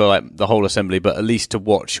necessarily for like the whole assembly, but at least to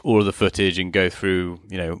watch all of the footage and go through,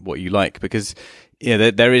 what you like, because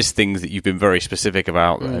there is things that you've been very specific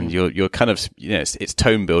about, and you're kind of, it's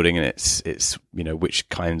tone building, and it's which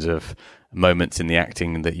kinds of moments in the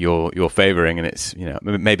acting that you're favoring, and it's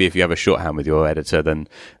maybe if you have a shorthand with your editor, then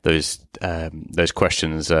those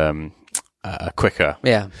questions are quicker.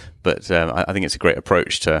 Yeah. But I think it's a great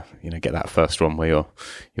approach to get that first one where you're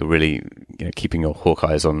really keeping your hawk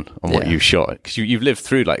eyes on what you shot, because you've lived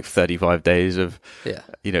through like 35 days of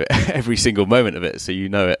every single moment of it, so you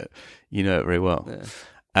know it very well.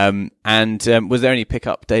 And was there any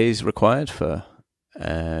pickup days required for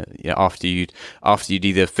after you'd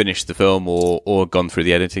either finished the film or gone through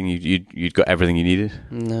the editing, you'd got everything you needed?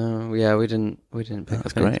 No, we didn't pick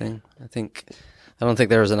up anything. Great. I don't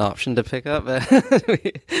think there was an option to pick up.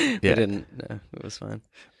 we didn't. No, it was fine.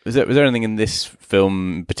 Was there anything in this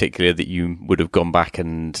film in particular that you would have gone back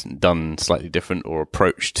and done slightly different or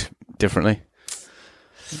approached differently?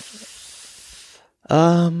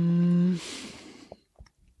 No,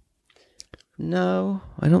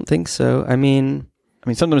 I don't think so. I mean,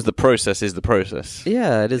 sometimes the process is the process.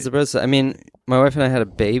 Yeah, it is the process. I mean, my wife and I had a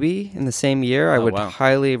baby in the same year. I would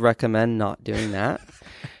highly recommend not doing that.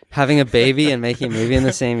 Having a baby and making a movie in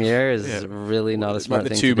the same year is really not a smart thing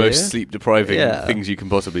to do. The two most sleep-depriving things you can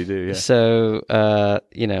possibly do. Yeah. So, but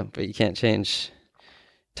you can't change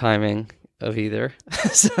timing of either.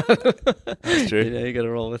 So, that's true. You got to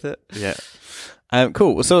roll with it. Yeah.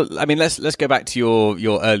 Cool. So, let's go back to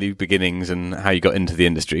your early beginnings and how you got into the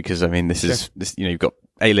industry, because this is you've got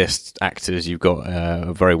A-list actors, you've got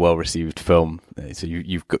a very well-received film, so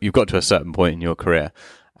you've got to a certain point in your career.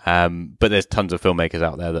 But there's tons of filmmakers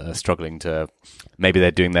out there that are struggling to, maybe they're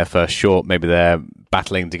doing their first short, maybe they're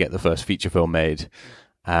battling to get the first feature film made.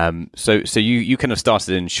 So you kind of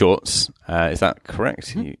started in shorts, is that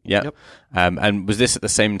correct? Mm-hmm. Yep. And was this at the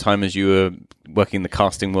same time as you were working in the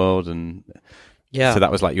casting world? And so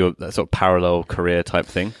that was like your sort of parallel career type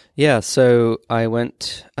thing? Yeah. So I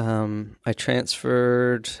went, I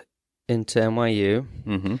transferred into NYU.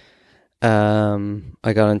 Mm-hmm.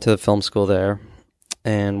 I got into the film school there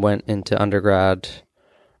and went into undergrad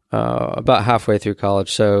about halfway through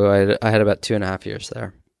college. So I had about 2.5 years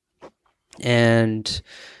there, and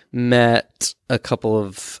met a couple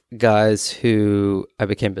of guys who I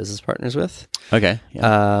became business partners with. Okay.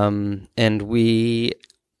 Yeah. And we,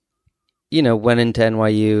 went into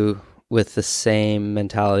NYU with the same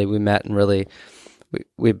mentality. We met and really,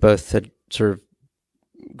 we both had sort of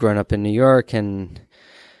grown up in New York, and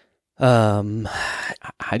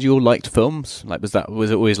had you all liked films? Like, was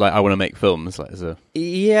it always like, I want to make films? Like,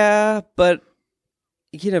 but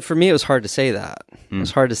for me, it was hard to say that. It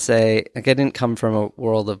was hard to say. Like, I didn't come from a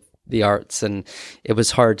world of the arts, and it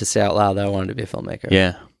was hard to say out loud that I wanted to be a filmmaker.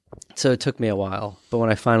 Yeah. So it took me a while, but when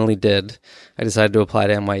I finally did, I decided to apply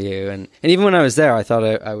to NYU. And even when I was there, I thought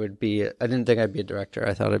I would be, I didn't think I'd be a director.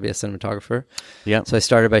 I thought I'd be a cinematographer. Yeah. So I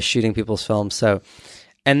started by shooting people's films. So,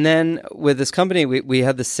 and then with this company, we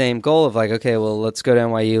had the same goal of like, okay, well, let's go to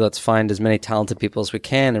NYU. Let's find as many talented people as we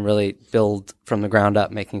can and really build from the ground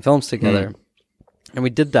up making films together. And we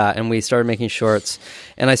did that, and we started making shorts,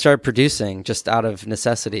 and I started producing just out of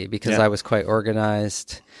necessity because I was quite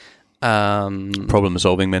organized. Problem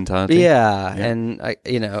solving mentality. Yeah, and I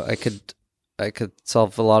could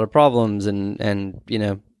solve a lot of problems, and you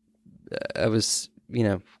know, I was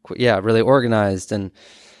really organized, and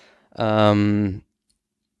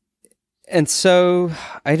so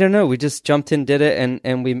I don't know, we just jumped in, did it,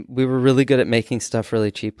 and we were really good at making stuff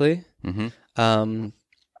really cheaply.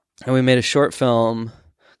 And we made a short film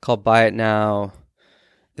called Buy It Now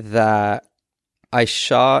that I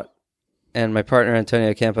shot, and my partner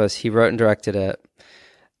Antonio Campos, he wrote and directed it.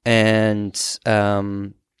 And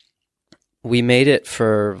we made it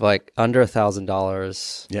for like under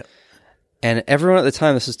 $1,000. Yeah. And everyone at the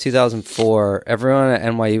time, this was 2004, everyone at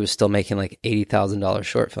NYU was still making like $80,000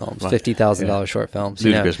 short films, Right. $50,000 short films.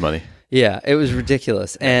 Ludicrous money. Yeah, it was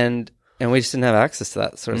ridiculous. And we just didn't have access to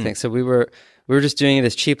that sort of thing. So we were just doing it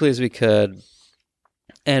as cheaply as we could.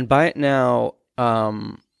 And Buy It Now,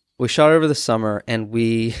 we shot it over the summer, and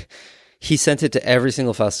he sent it to every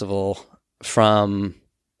single festival from,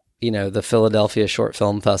 you know, the Philadelphia Short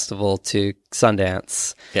Film Festival to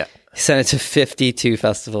Sundance. Yeah. He sent it to 52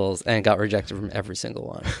 festivals and got rejected from every single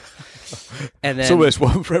one. And then, It's almost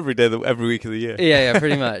one for every day, every week of the year. yeah,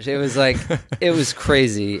 pretty much. It was like, it was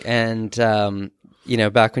crazy. And, you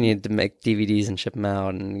know, back when you had to make DVDs and ship them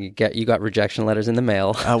out, and you got rejection letters in the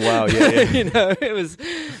mail. Oh wow, yeah. You know, it was,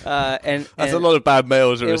 and That's a lot of bad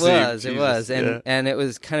mail to receive. It was, and it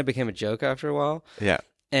was kind of became a joke after a while. Yeah.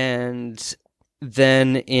 And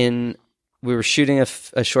then we were shooting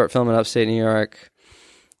a short film in upstate New York,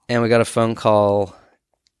 and we got a phone call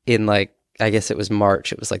in like, I guess it was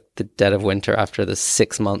March. It was like the dead of winter after the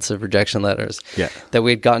 6 months of rejection letters. Yeah. That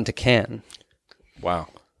we had gotten to Cannes. Wow.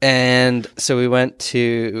 And so we went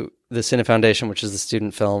to the Cine Foundation, which is the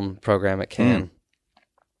student film program at Cannes.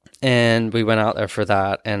 And we went out there for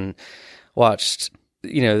that and watched,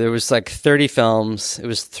 you know, there was like 30 films. It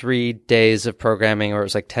was 3 days of programming, or it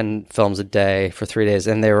was like 10 films a day for 3 days.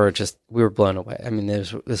 And we were blown away. I mean,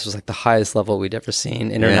 this was like the highest level we'd ever seen.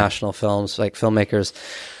 International films, like filmmakers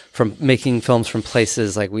from making films from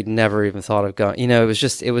places like we'd never even thought of going. You know,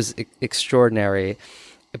 it was extraordinary.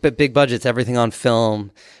 But big budgets, everything on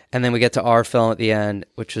film. And then we get to our film at the end,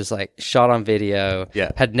 which was like shot on video.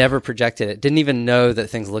 Yeah. Had never projected it. Didn't even know that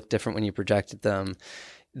things looked different when you projected them.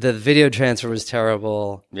 The video transfer was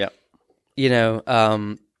terrible. Yeah. You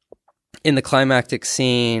know, in the climactic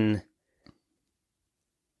scene,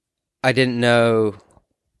 I didn't know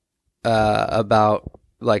about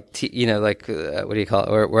like what do you call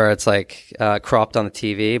it? Where it's like cropped on the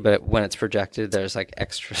TV, but when it's projected, there's like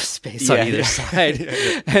extra space on either side,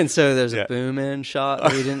 and so there's a boom in shot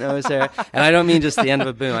that we didn't notice there. And I don't mean just the end of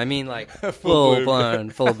a boom; I mean like full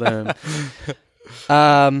boom.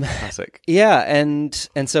 Classic. Yeah, and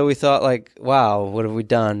so we thought like, wow, what have we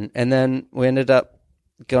done? And then we ended up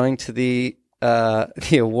going to the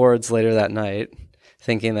awards later that night,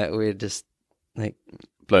 thinking that we had just like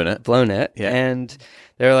blown it. Yeah. And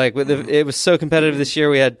they're like, it was so competitive this year.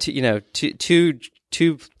 We had two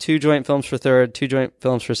joint films for third, 2 joint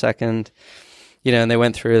films for second, you know, and they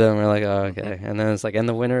went through them. We're like, oh, okay. And then it's like, and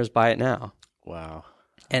the winner is Buy It Now. Wow.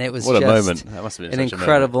 And it was what just a moment. That must have been an such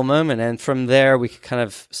incredible moment. And from there, we could kind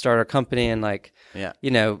of start our company and like,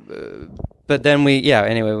 you know, but then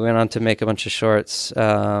anyway, we went on to make a bunch of shorts.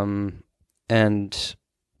 And then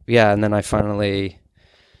I finally,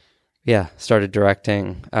 started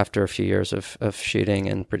directing after a few years of shooting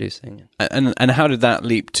and producing. And how did that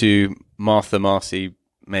leap to Martha, Marcy,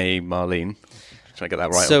 May, Marlene? Try to get that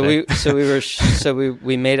right.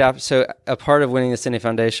 We made up. So a part of winning the Cine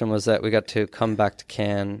Foundation was that we got to come back to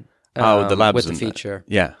Cannes. The labs with the feature.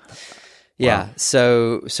 Yeah. Yeah. Wow.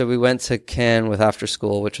 So we went to Cannes with After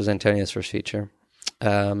School, which was Antonio's first feature.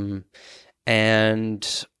 And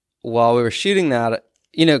while we were shooting that,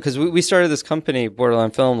 you know, because we started this company,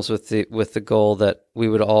 Borderline Films, with the goal that we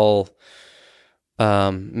would all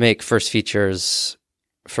make first features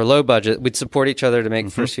for low budget. We'd support each other to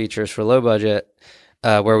make first features for low budget,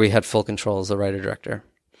 where we had full control as the writer director.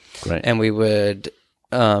 Right. And we would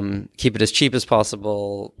keep it as cheap as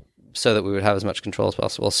possible so that we would have as much control as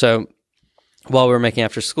possible. So while we were making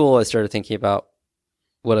After School, I started thinking about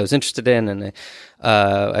what I was interested in, and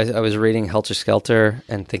I was reading Helter Skelter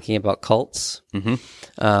and thinking about cults,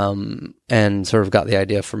 and sort of got the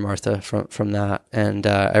idea for Martha from that. And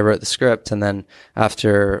I wrote the script, and then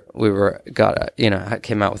after we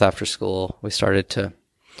came out with After School, we started to,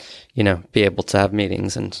 be able to have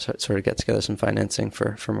meetings and sort of get together some financing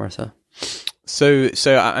for Martha. So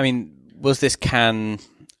I mean, was this Cannes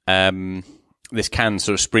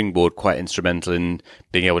sort of springboard quite instrumental in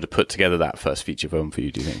being able to put together that first feature film for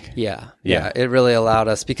you, do you think? Yeah. It really allowed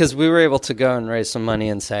us, because we were able to go and raise some money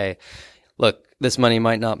and say, look, this film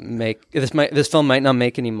might not make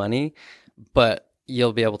any money, but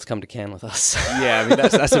you'll be able to come to Cannes with us. Yeah, I mean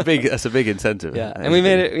that's a big incentive. Yeah, and we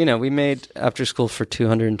made it. We made After School for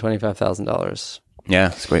 $225,000. Yeah,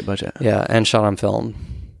 it's a great budget. Yeah, and shot on film.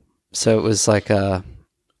 So it was like it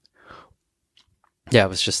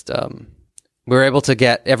was just we were able to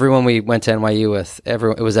get everyone we went to NYU with. It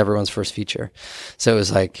was everyone's first feature, so it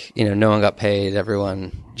was like no one got paid.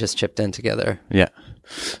 Everyone just chipped in together. Yeah,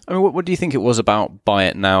 I mean, what do you think it was about Buy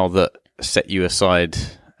It Now that set you aside?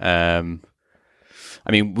 I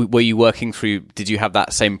mean, were you working through? Did you have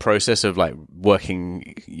that same process of like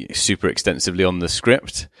working super extensively on the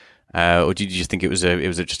script, or did you just think it was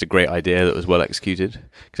just a great idea that was well executed?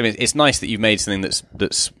 Because I mean, it's nice that you've made something that's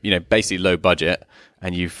basically low budget,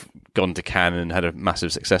 and you've gone to Cannes and had a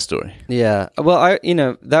massive success story. Yeah, well,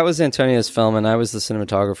 that was Antonio's film, and I was the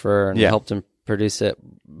cinematographer and helped him produce it.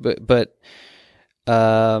 But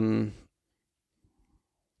I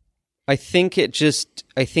think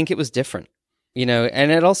it was different.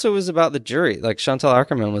 And it also was about the jury. Like Chantal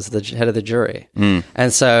Akerman was the head of the jury.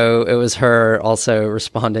 And so it was her also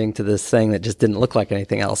responding to this thing that just didn't look like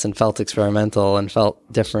anything else and felt experimental and felt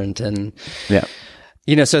different. And,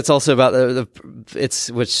 so it's also about it's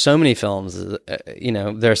with so many films,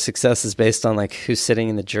 their success is based on like who's sitting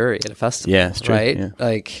in the jury at a festival. Yeah, it's true. Right? Yeah.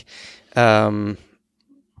 Like,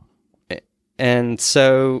 and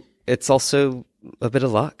so it's also a bit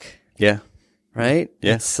of luck. Yeah. Right?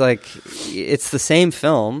 Yeah. It's like, it's the same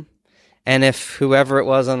film, and if whoever it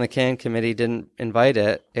was on the Cannes committee didn't invite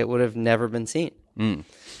it, it would have never been seen.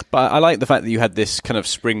 But I like the fact that you had this kind of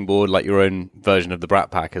springboard, like your own version of the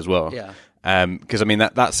Brat Pack as well. Yeah. Because I mean,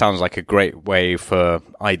 that sounds like a great way for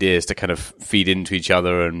ideas to kind of feed into each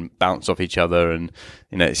other and bounce off each other, and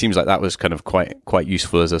it seems like that was kind of quite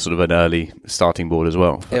useful as a sort of an early starting board as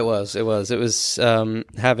well. It was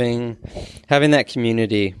having that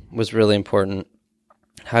community was really important.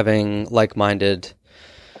 Having like-minded,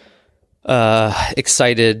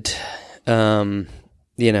 excited,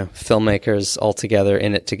 filmmakers all together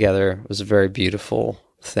in it together was a very beautiful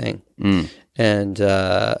thing. And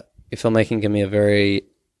filmmaking can be a very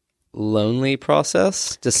lonely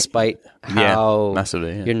process, despite how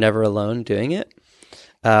massively, you're never alone doing it.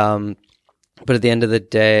 But at the end of the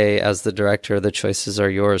day, as the director, the choices are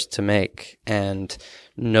yours to make, and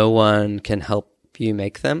no one can help you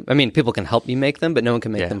make them. I mean, people can help you make them, but no one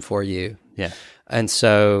can make them for you. Yeah. And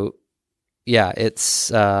so, it's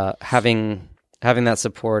having that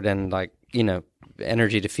support and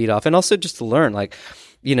energy to feed off, and also just to learn.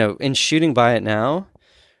 In shooting Buy It Now,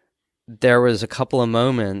 there was a couple of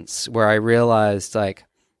moments where I realized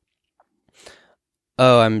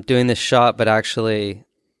I'm doing this shot, but actually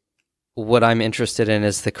what I'm interested in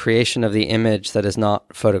is the creation of the image that is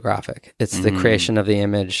not photographic. It's the creation of the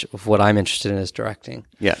image of what I'm interested in is directing.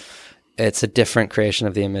 Yeah. It's a different creation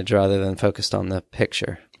of the image rather than focused on the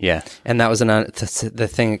picture. Yeah. And that was the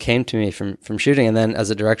thing that came to me from shooting. And then as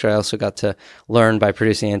a director, I also got to learn by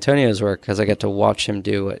producing Antonio's work, because I got to watch him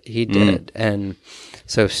do what he did. And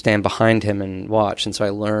so stand behind him and watch. And so I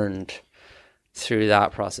learned through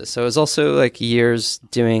that process. So it was also years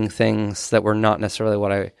doing things that were not necessarily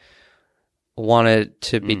what I wanted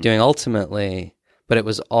to be doing ultimately, but it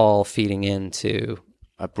was all feeding into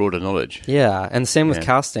a broader knowledge. Yeah. And same with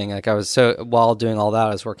casting. While doing all that,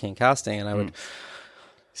 I was working in casting, and I would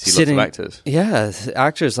see lots of actors. Yeah,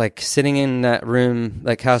 actors sitting in that room,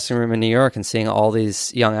 casting room in New York, and seeing all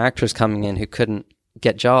these young actors coming in who couldn't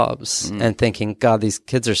get jobs, and thinking, God, these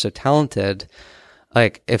kids are so talented.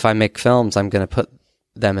 If I make films, I'm going to put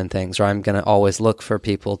them in things, or I'm going to always look for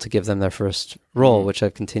people to give them their first role, which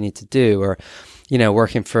I've continued to do. Or,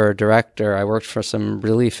 working for a director, I worked for some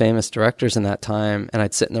really famous directors in that time, and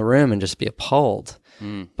I'd sit in the room and just be appalled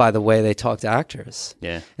by the way they talk to actors.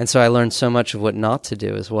 Yeah. And so I learned so much of what not to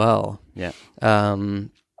do as well. Yeah. And,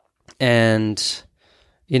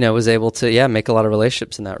 was able to, make a lot of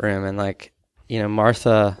relationships in that room. And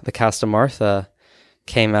Martha, the cast of Martha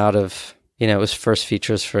came out of, it was first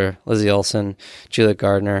features for Lizzie Olsen, Juliet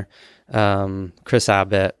Gardner, Chris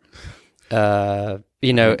Abbott,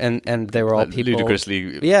 and they were all like people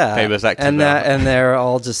ludicrously famous actors, and they're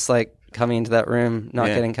all just like coming into that room, not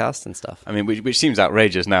getting cast and stuff. I mean, which seems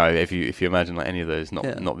outrageous now if you imagine like any of those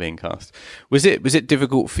not being cast. Was it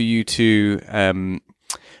difficult for you to?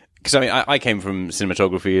 Because I mean, I came from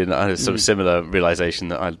cinematography and I had a sort of similar realization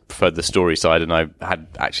that I preferred the story side, and I had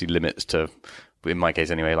actually limits to, in my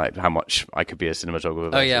case anyway, like how much I could be a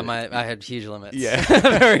cinematographer. Oh yeah, I had huge limits. Yeah,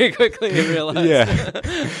 very quickly realized. Yeah,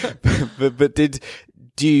 but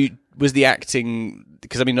was the acting?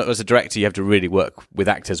 Because I mean, as a director, you have to really work with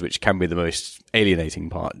actors, which can be the most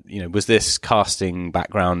alienating part. Was this casting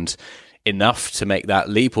background enough to make that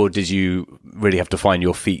leap, or did you really have to find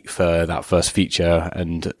your feet for that first feature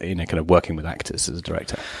and kind of working with actors as a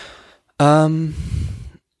director? I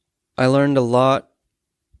learned a lot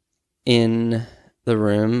in the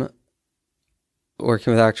room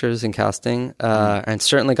working with actors and casting, and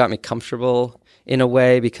certainly got me comfortable in a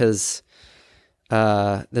way because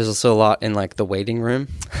there's also a lot in like the waiting room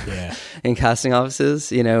in casting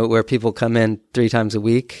offices, where people come in 3 times a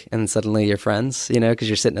week and suddenly you're friends, because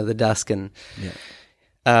you're sitting at the desk and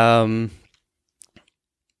so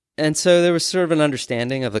there was sort of an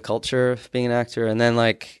understanding of the culture of being an actor. And then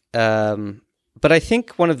but I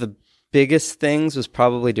think one of the biggest things was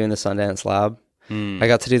probably doing the Sundance Lab. I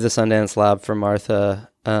got to do the Sundance Lab for Martha.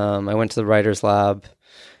 I went to the Writer's Lab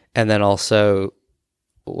and then also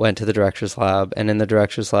went to the Director's Lab. And in the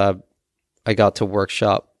Director's Lab, I got to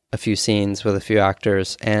workshop a few scenes with a few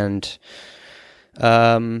actors. And it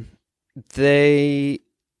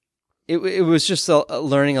was just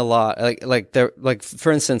learning a lot. Like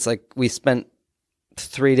for instance, like we spent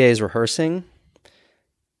 3 days rehearsing,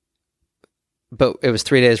 but it was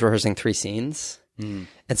 3 days rehearsing 3 scenes. And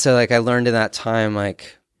so like I learned in that time,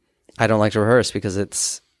 like I don't like to rehearse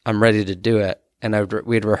because I'm ready to do it. And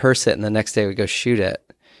we'd rehearse it and the next day we'd go shoot it.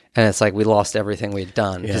 And it's like we lost everything we'd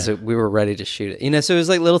done because we were ready to shoot it. So it was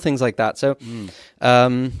like little things like that. So,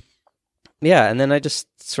 and then I just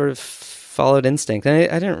sort of followed instinct.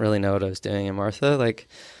 And I didn't really know what I was doing in Martha. Like,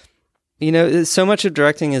 so much of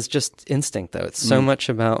directing is just instinct, though. It's so much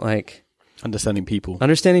about like understanding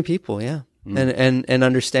people, yeah, and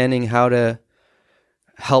understanding how to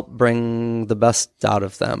help bring the best out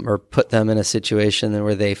of them or put them in a situation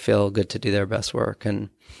where they feel good to do their best work. And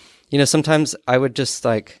sometimes I would just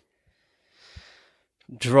like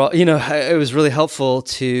draw. It was really helpful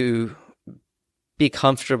to be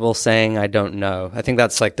comfortable saying I don't know. I think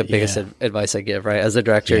that's like the biggest advice I give, right? As a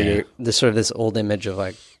director, there's sort of this old image of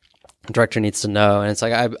like director needs to know, and it's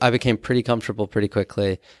like I became pretty comfortable pretty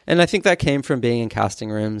quickly, and I think that came from being in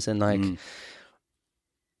casting rooms and like,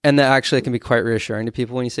 and that actually can be quite reassuring to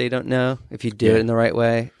people when you say you don't know if you do it in the right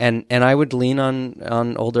way. And I would lean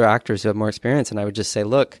on older actors who have more experience, and I would just say,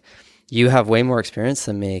 look, you have way more experience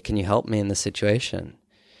than me. Can you help me in this situation?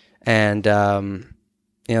 And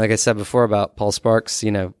like I said before about Paul Sparks, he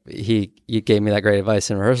gave me that great advice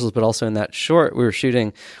in rehearsals, but also in that short we were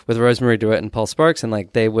shooting with Rosemary DeWitt and Paul Sparks, and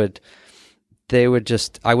like they would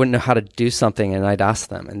just, I wouldn't know how to do something, and I'd ask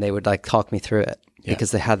them, and they would like talk me through it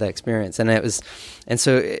because they had that experience. And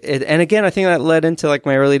and again, I think that led into like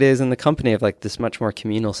my early days in the company of like this much more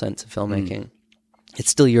communal sense of filmmaking.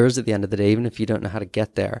 It's still yours at the end of the day, even if you don't know how to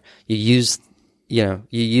get there. You use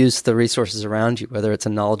the resources around you, whether it's a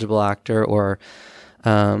knowledgeable actor or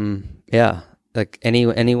like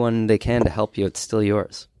anyone they can to help you. It's still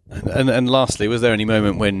yours. And lastly, was there any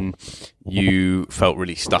moment when you felt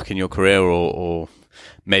really stuck in your career, or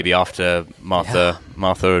maybe after Martha,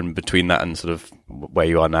 and between that and sort of where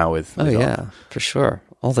you are now with yeah, for sure,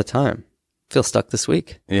 all the time. Feel stuck this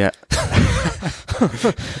week. Yeah.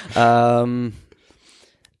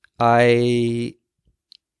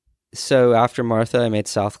 So after Martha, I made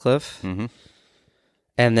Southcliffe. Mm-hmm.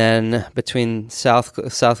 And then between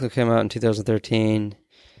Southcliffe came out in 2013,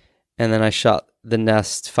 and then I shot The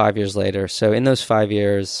Nest 5 years later. So in those 5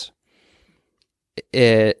 years,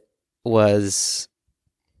 it was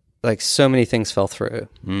like so many things fell through.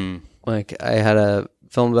 Like I had a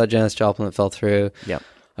film about Janis Joplin that fell through. Yeah,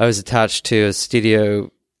 I was attached to a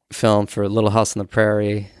studio film for Little House on the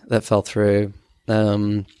Prairie that fell through.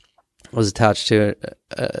 I was attached to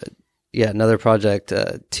another project,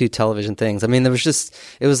 2 television things. I mean, it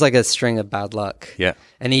was like a string of bad luck. Yeah.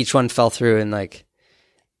 And each one fell through in like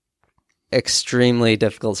extremely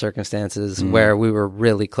difficult circumstances where we were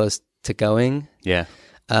really close to going. Yeah.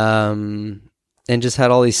 And just had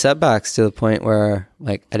all these setbacks to the point where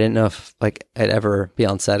like I didn't know if like I'd ever be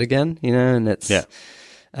on set again, and it's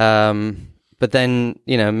but then,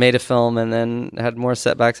 made a film and then had more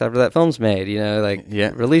setbacks after that film's made,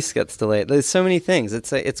 release gets delayed. There's so many things.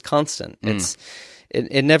 It's constant.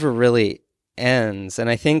 it never really ends. And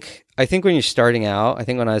I think when you're starting out, I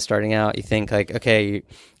think when I was starting out, you think like, okay, you're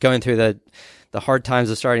going through the hard times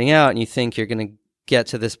of starting out, and you think you're going to get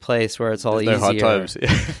to this place where it's all easier. No hard times.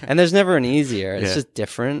 And there's never an easier. It's just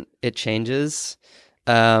different. It changes.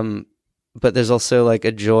 But there's also like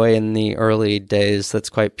a joy in the early days that's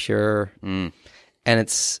quite pure. And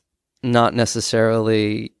it's not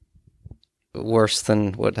necessarily worse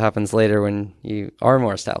than what happens later when you are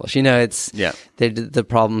more established. It's the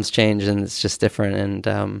problems change and it's just different.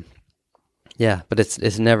 And but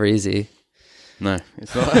it's never easy. No,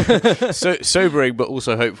 it's not. So sobering, but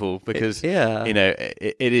also hopeful, because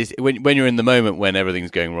it is when you're in the moment when everything's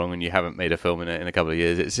going wrong and you haven't made a film in a couple of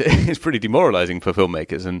years. It's pretty demoralizing for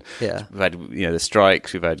filmmakers, and we've had the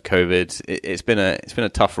strikes, we've had COVID. It's been a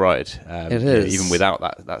tough ride. It is, even without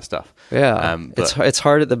that stuff. Yeah, it's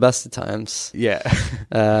hard at the best of times. Yeah,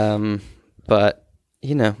 but.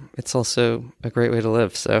 It's also a great way to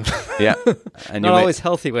live. So and not always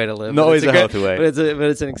healthy way to live. Not always a healthy way, but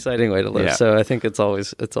it's an exciting way to live. Yeah. So I think it's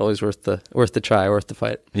always worth the try, worth the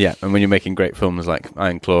fight. Yeah, and when you're making great films like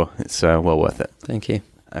Iron Claw, it's well worth it. Thank you.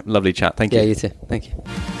 Lovely chat. Thank you. Yeah, you too. Thank you.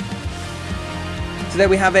 So there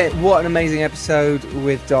we have it. What an amazing episode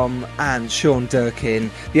with Dom and Sean Durkin.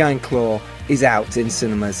 The Iron Claw is out in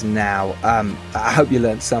cinemas now. I hope you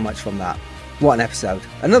learned so much from that. What an episode.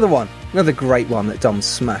 Another great one that Dom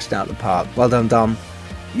smashed out the park. Well done, Dom.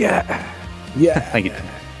 Yeah. Thank you.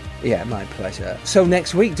 Yeah, my pleasure. So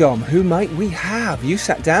next week, Dom, who might we have? You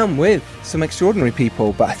sat down with some extraordinary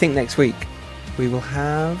people, but I think next week we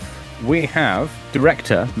have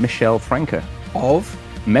director Michelle Franco of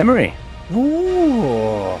Memory.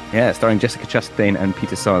 Ooh. Yeah, starring Jessica Chastain and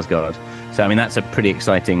Peter Sarsgaard. So I mean, that's a pretty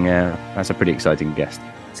exciting guest.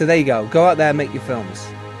 So there you go. Go out there, make your films.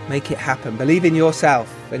 Make it happen. Believe in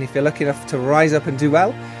yourself. And if you're lucky enough to rise up and do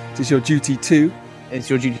well, it is your duty to... It's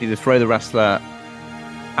your duty to throw the wrestler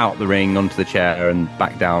out the ring, onto the chair, and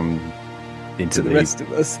back down into the rest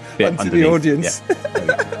of us, onto the audience.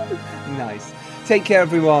 Yeah. Nice. Take care,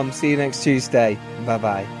 everyone. See you next Tuesday.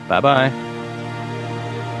 Bye-bye. Bye-bye.